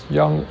year with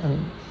young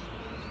and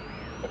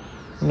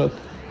not,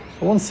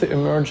 I won't say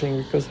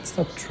emerging because it's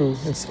not true.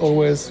 It's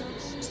always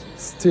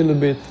still a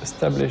bit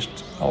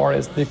established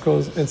artists,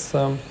 because it's,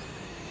 I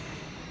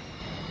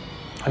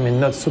mean,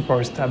 not super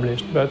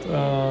established, but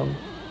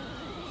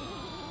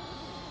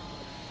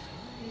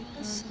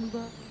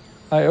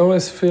I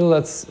always feel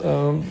that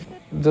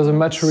there's a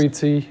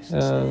maturity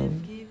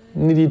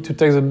needed to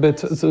take the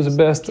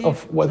best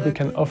of what we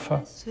can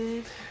offer.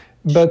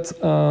 But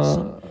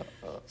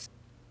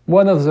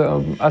one of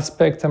the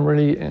aspects I'm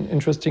really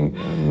interested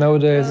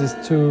nowadays is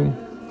to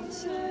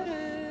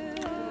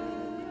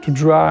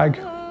drag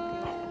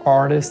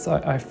artists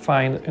I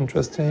find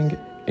interesting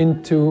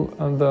into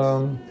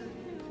the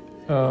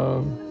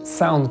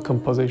sound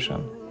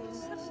composition.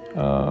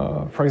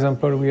 For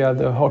example, we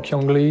had Ho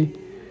Kyung Lee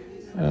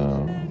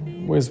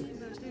with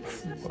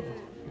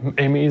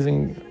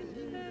amazing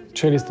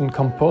cellist and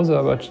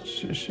composer, but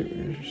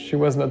she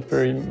was not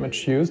very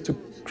much used to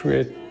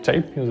create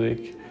tape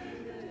music,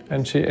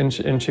 and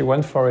she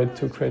went for it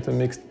to create a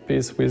mixed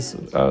piece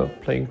with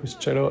playing with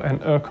cello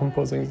and her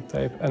composing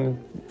tape, and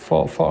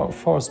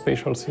for a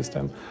spatial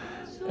system,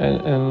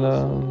 and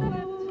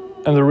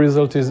the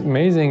result is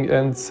amazing.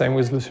 And same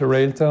with Lucy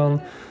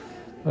Railton.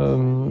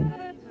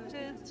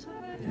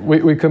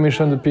 We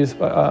commissioned a piece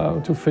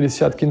to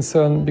Felicia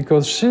Atkinson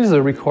because she's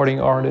a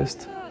recording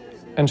artist.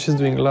 And she's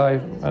doing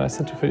live, and I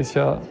said to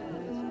Felicia,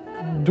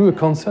 do a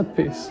concert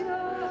piece.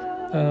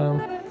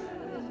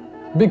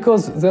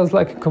 Because there's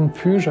like a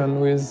confusion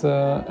with,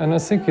 and I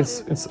think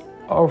it's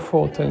our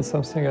fault and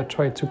something I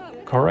try to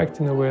correct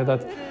in a way,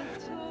 that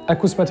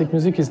acousmatic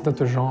music is not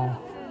a genre.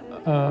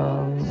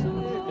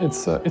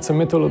 It's a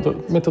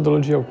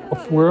methodology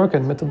of work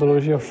and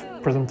methodology of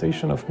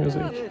presentation of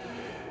music.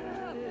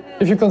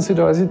 If you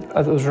consider it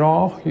as a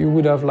genre, you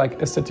would have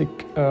like aesthetic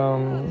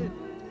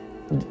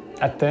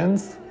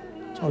attempts,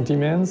 or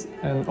demands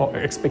or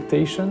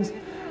expectations,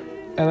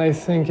 and I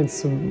think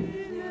it's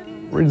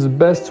the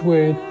best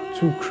way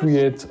to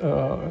create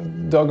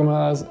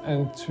dogmas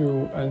and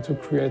to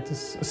create a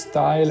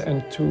style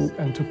and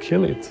to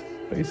kill it,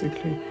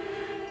 basically,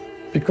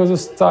 because a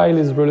style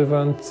is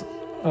relevant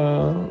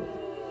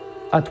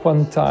at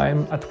one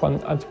time, at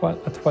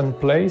one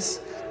place,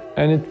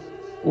 and it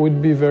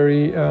would be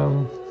very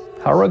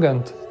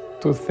arrogant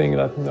to think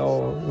that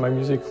no, my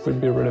music will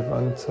be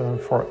relevant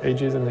for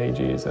ages and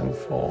ages and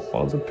for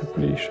all the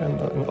population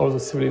and all the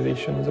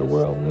civilization in the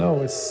world.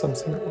 No, it's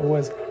something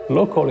always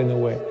local in a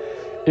way.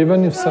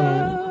 Even if some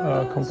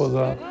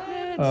composer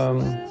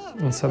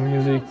and some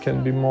music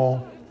can be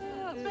more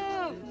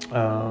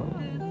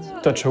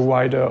touch a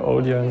wider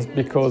audience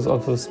because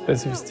of the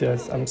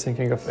specificities. I'm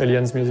thinking of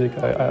Alien's music.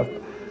 I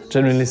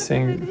genuinely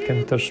think it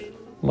can touch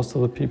most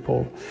of the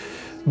people,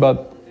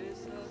 but.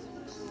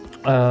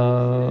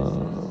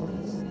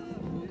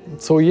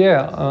 So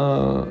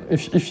yeah,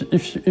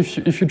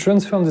 if you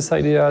transform this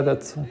idea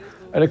that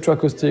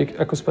electroacoustic,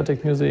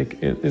 acousmatic music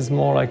is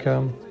more like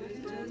a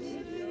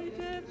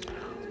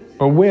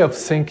way of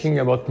thinking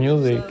about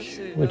music,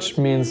 which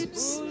means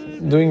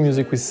doing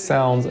music with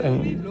sounds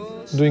and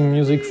doing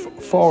music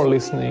for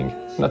listening,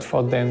 not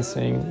for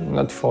dancing,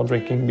 not for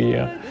drinking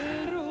beer,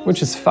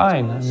 which is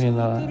fine. I mean,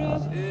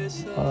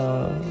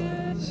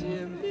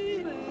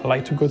 I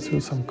like to go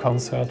to some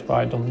concert where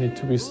I don't need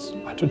to be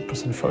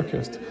 100%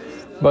 focused.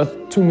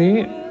 But to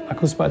me,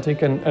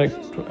 acousmatic and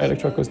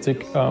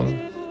electroacoustic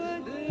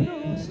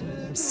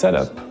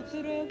setup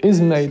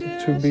is made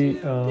to be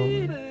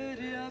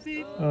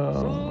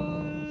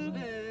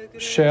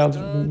shared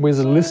with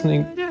a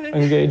listening,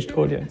 engaged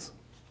audience.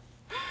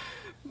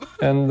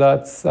 And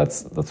that's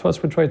what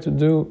we try to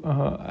do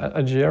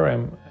at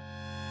GRM.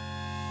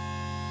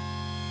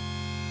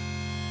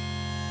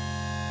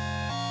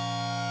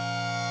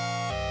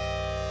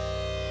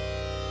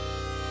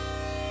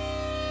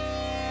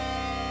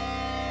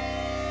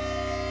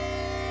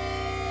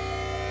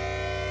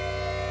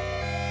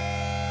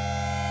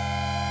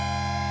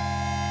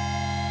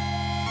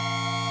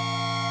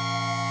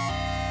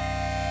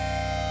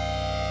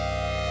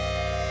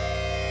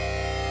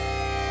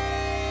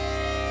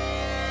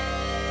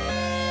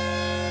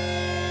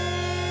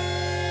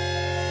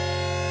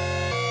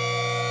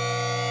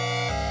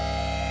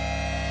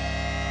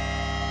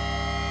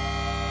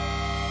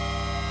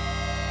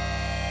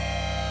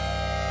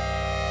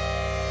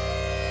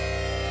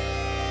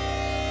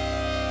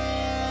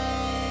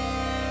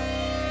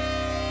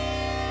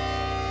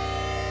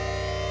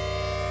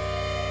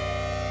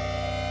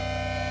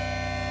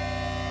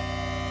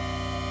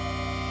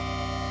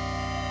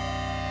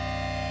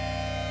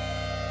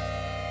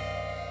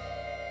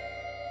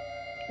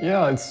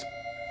 Yeah,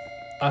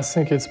 I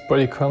think it's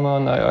pretty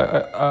common.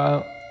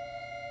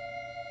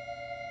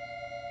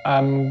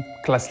 I'm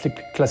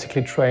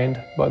classically trained,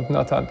 but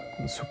not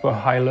at super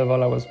high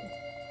level. I was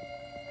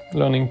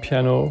learning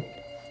piano,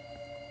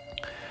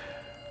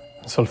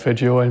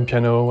 solfeggio and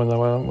piano when I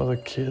was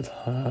a kid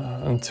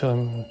until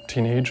I'm a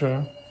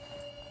teenager,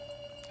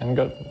 and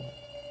got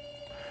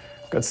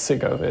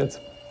sick of it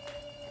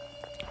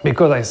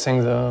because I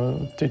think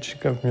the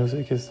teaching of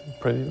music is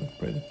pretty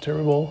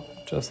terrible.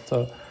 Just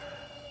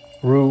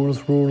rules.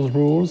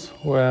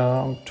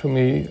 Where to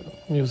me,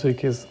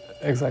 music is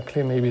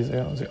exactly maybe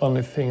the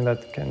only thing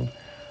that can.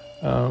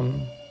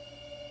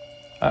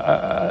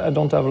 I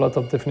don't have a lot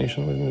of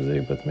definition with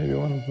music, but maybe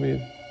one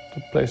be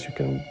the place you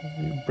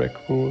break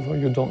rules or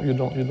you don't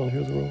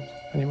use rules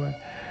anyway.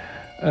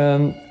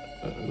 And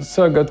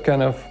so I got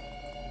kind of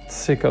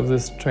sick of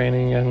this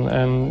training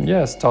and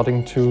yeah,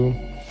 starting to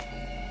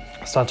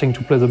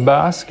play the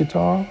bass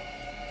guitar,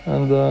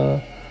 and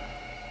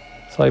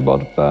so I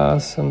bought a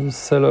bass, and the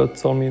seller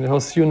told me, "I'll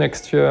see you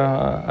next year.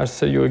 I'll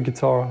sell you a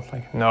guitar." I was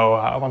like, "No,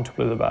 I want to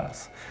play the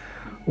bass."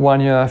 1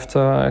 year after,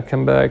 I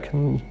came back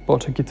and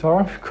bought a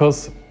guitar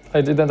because I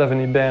didn't have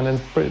any band, and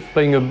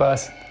playing a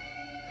bass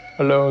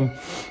alone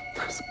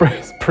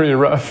is pretty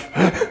rough.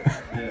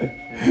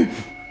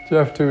 You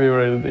have to be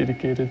really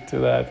dedicated to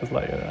that. It's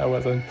like I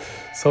wasn't.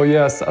 So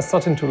yes, I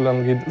started to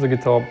learn the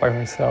guitar by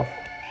myself,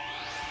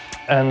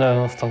 and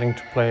starting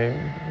to play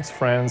with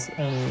friends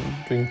and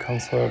doing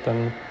concerts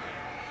and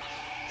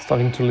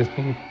starting to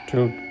listen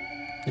to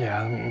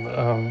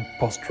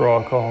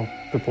post-rock or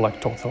people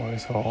like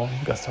Tortoise or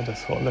Gaston del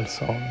Sol,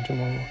 Jim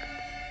Morrock.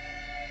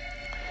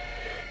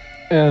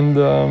 And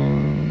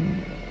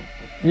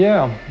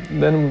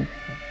then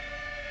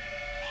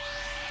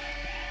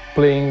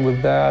playing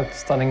with that,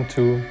 starting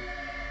to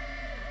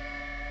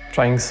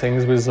trying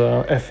things with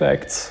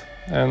effects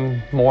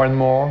and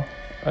more.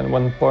 At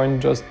one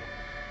point, just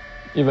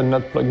even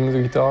not plugging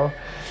the guitar,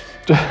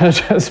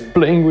 just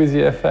playing with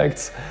the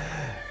effects.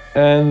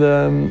 And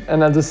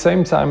at the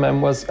same time, I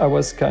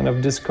was kind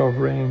of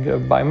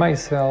discovering by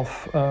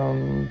myself,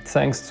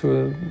 thanks to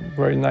a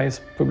very nice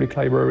public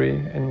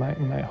library in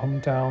my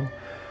hometown.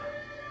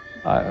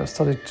 I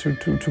started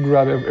to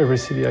grab every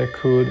CD I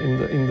could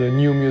in the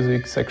new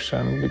music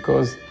section,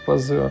 because it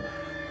was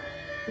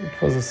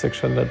a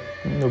section that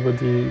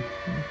nobody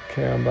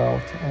cared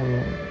about,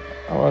 and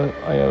I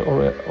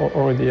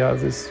already had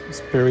this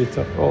spirit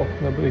of, oh,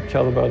 nobody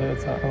cared about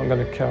it, I'm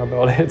gonna care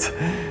about it.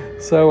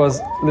 So I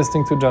was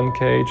listening to John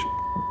Cage,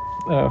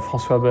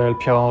 François Bell,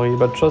 Pierre Henry,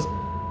 but just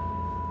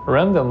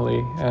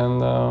randomly,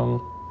 and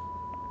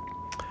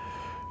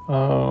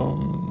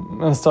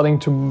starting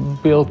to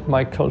build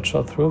my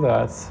culture through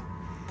that.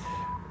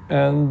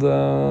 And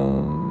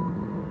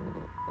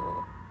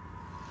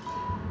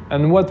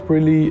what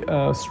really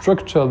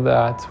structured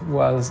that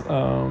was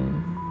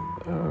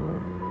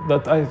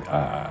that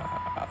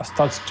I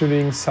started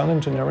studying sound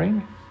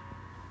engineering,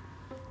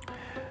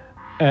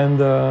 and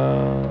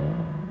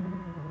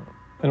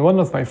one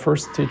of my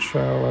first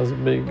teachers was a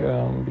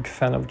big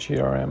fan of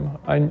GRM.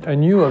 I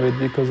knew of it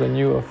because I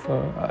knew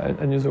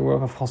the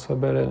work of François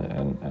Bell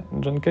and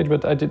John Cage,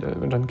 but I did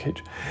John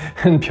Cage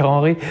and Pierre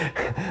Henry,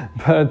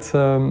 but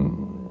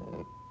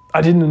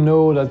I didn't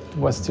know that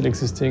was still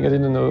existing. I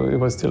didn't know it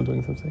was still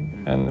doing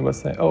something. And it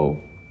was like, oh,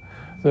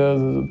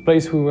 the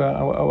place I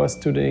was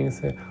studying,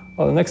 say,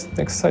 oh, the next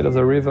side of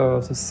the river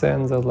of the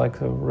Seine, there's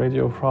like a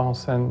Radio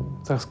France, and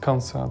there's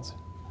concerts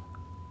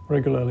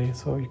regularly,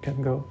 so you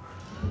can go.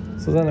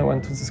 So then I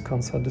went to this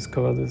concert,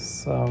 discovered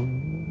this,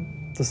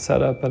 the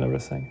setup and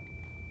everything.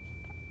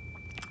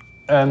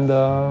 And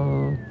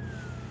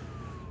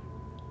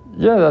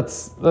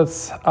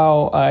that's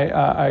how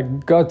I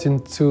got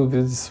into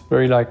this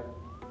very like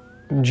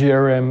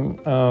GRM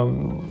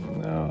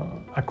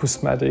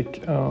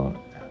acousmatic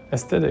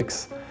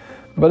aesthetics.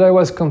 But I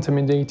was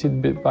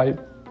contaminated by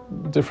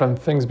different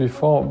things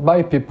before,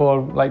 by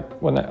people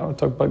like when I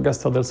talk about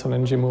Gaston del Sol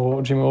and Jim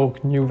Morrock. Jim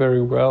Morrock knew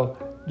very well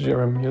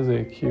GRM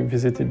music. He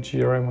visited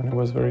GRM when he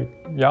was very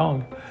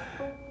young.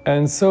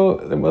 And so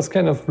it was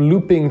kind of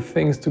looping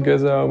things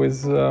together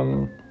with...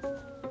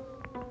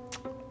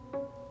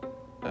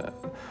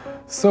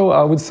 so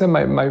I would say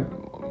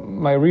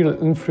my real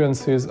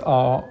influences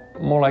are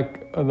more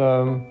like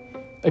the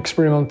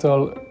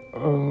experimental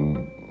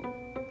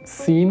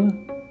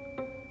scene,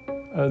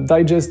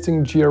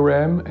 digesting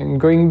GRM and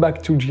going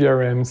back to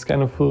GRM. It's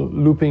kind of a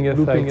looping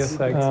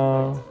effect.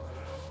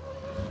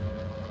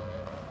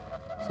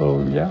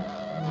 So yeah.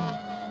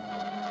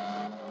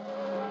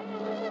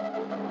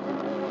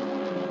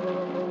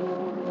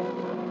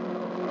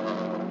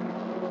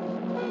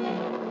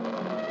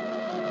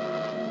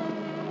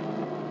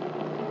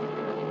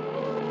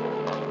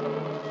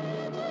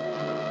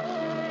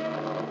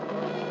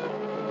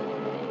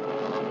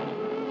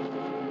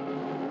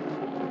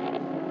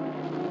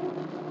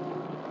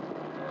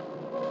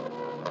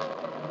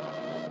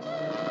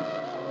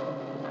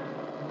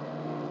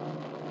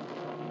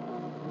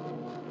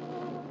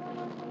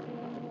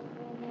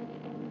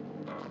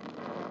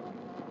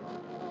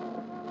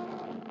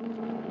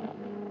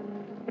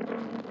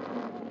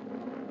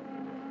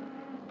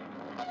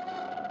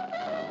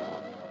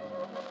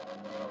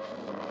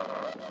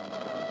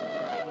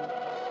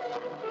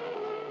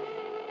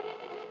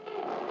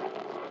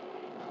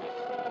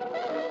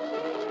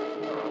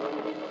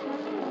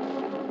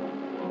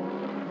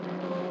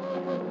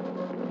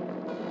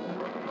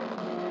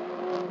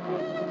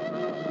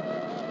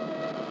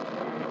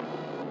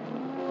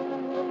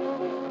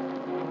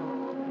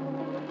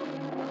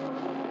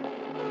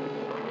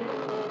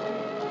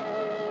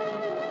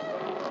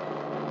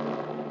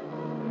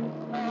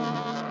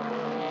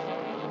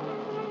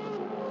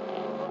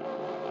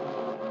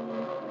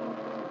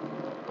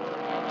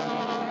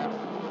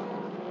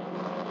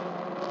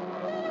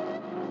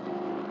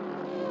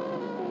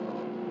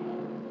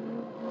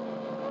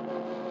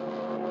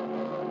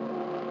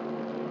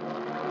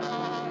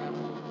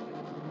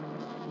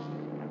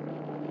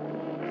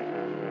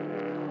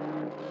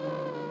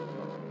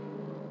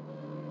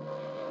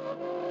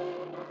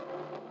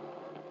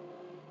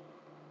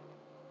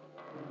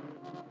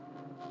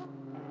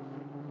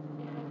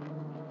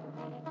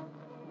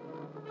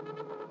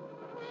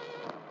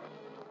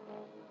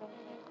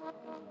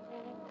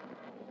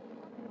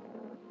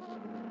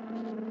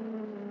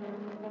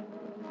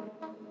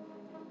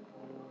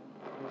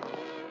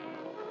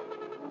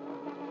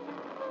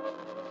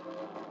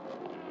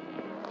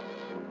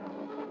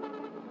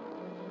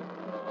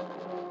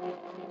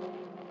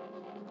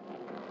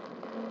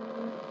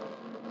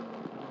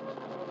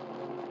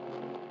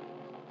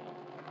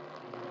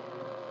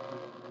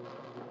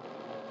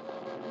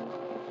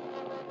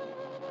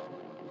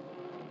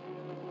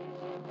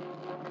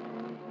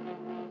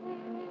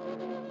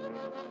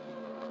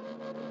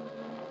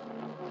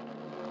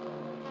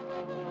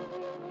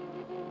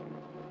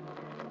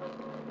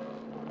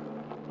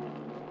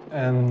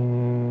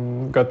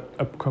 and got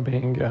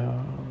upcoming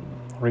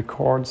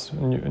records, a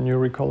new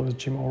record with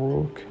Jim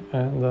O'Rourke,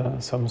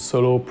 and some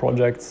solo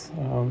projects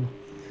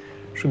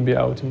should be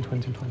out in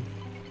 2020.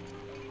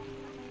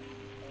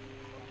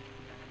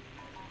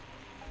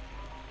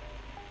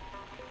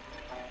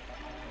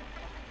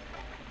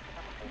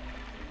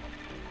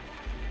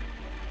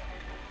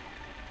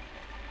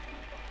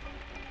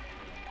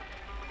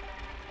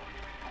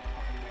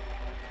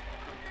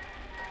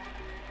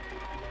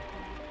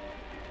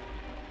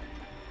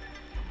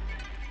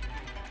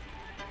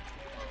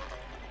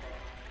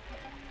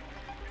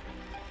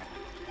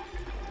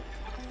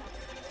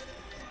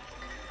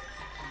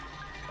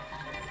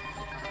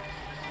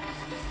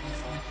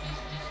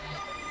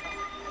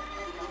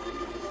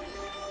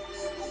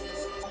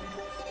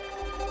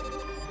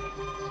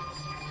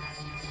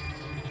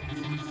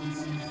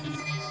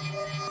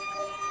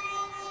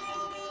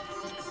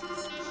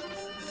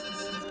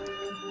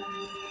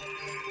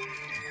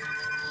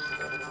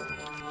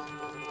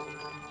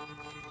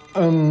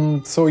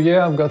 So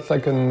yeah, I've got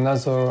like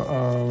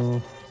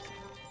another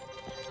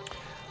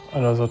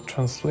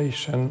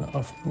translation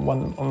of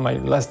one on my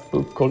last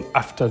book called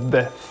After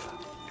Death,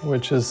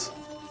 which is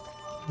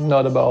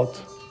not about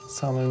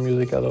sound and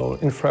music at all.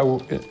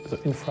 The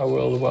infra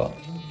world, well,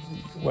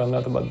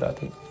 not about that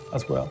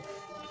as well.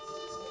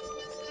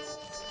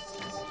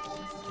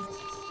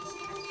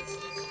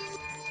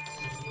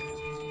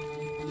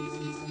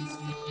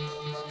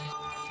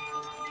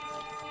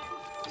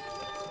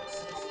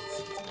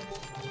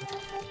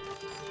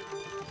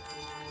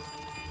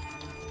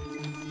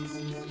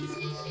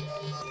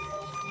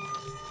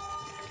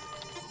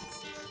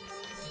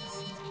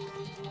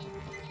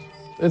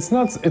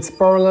 It's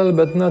parallel,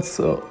 but not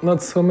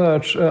so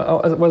much.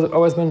 I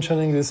was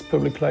mentioning this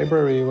public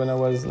library when I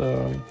was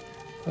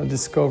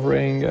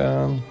discovering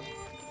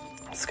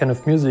this kind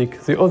of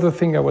music. The other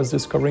thing I was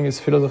discovering is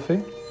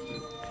philosophy.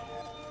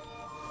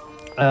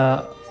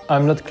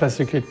 I'm not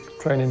classically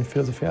trained in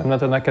philosophy. I'm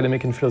not an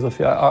academic in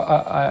philosophy.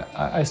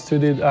 I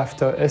studied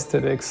after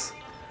aesthetics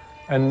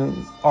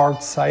and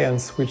art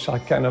science, which are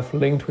kind of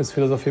linked with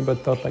philosophy,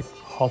 but not like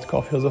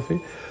hardcore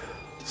philosophy.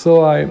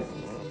 So I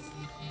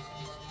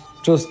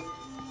just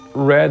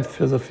read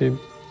philosophy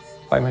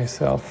by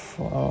myself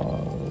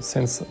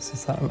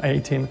since I'm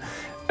 18.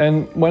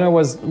 And when I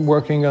was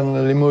working on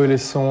Les Mots et les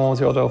Sons,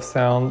 The Order of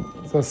Sound,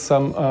 there's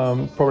some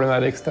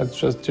problematics that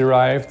just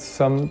derived.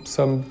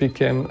 Some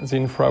became the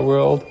infra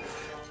world,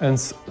 and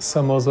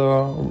some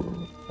other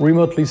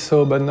remotely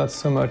so, but not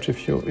so much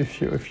if you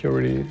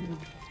really.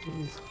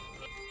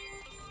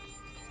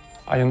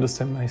 I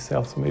understand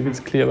myself, so maybe it's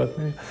clear, but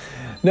maybe.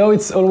 No,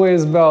 it's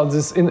always about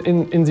this.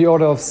 In The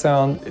Order of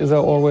Sound, is there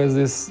always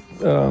this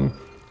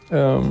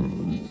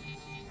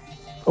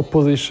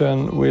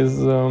opposition with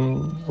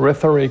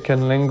rhetoric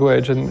and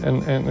language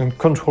and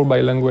control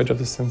by language of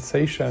the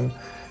sensation.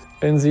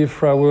 In the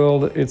infra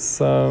world, it's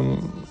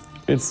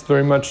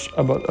very much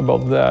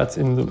about that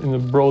in the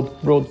broad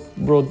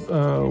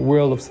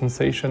world of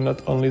sensation,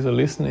 not only the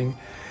listening.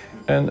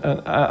 And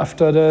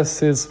after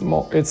this,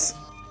 it's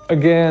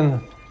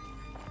again,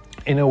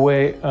 in a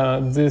way,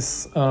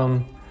 this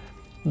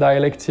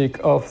dialectic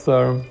of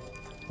the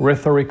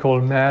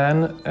rhetorical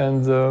man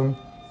and the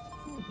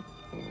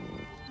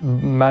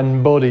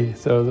man body,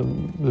 so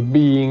the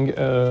being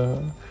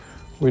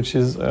which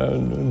is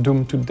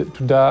doomed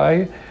to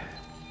die,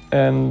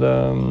 and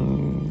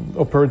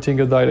operating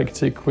a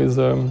dialectic with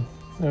a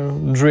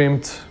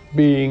dreamed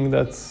being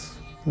that's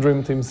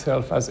dreamed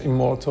himself as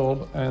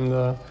immortal, and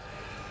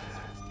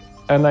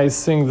I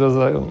think there's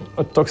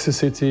a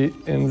toxicity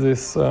in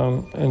this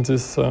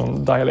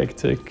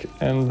dialectic,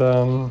 and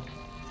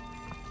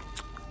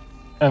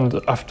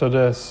after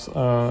this,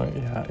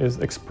 is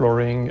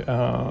exploring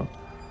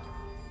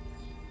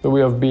the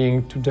way of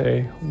being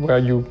today, where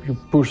you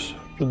push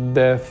the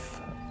death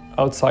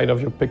outside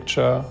of your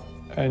picture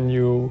and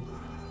you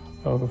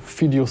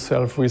feed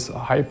yourself with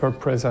hyper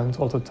present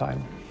all the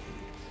time.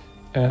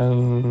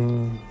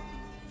 And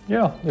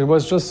yeah, it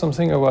was just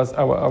something I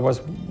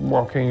was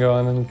working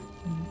on and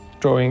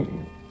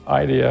drawing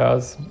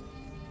ideas,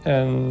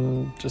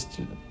 and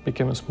just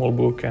became a small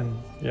book, and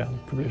yeah,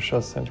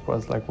 publishers said it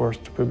was like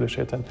worth to publish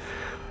it, and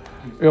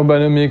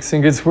Urbanomics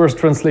think it's worth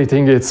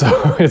translating it, so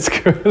it's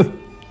good.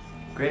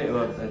 Great.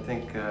 Well, I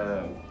think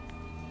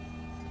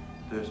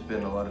there's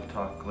been a lot of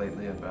talk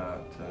lately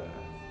about the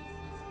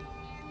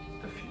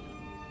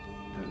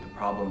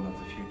problem of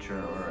the future,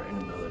 or our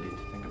inability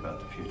to think about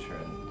the future,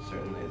 and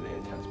certainly the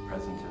intense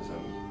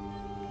presentism.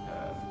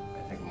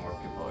 I think more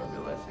people are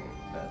realizing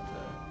that.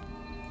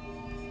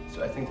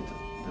 So I think that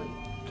the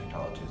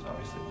technologies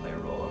obviously play a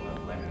role. I'm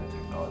not blaming the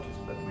technologies,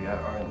 but we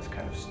are in this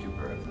kind of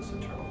stupor of this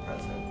eternal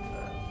present.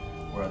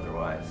 We're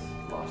otherwise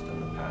lost in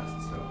the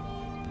past, so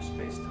there's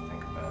space to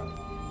think about.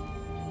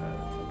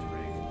 To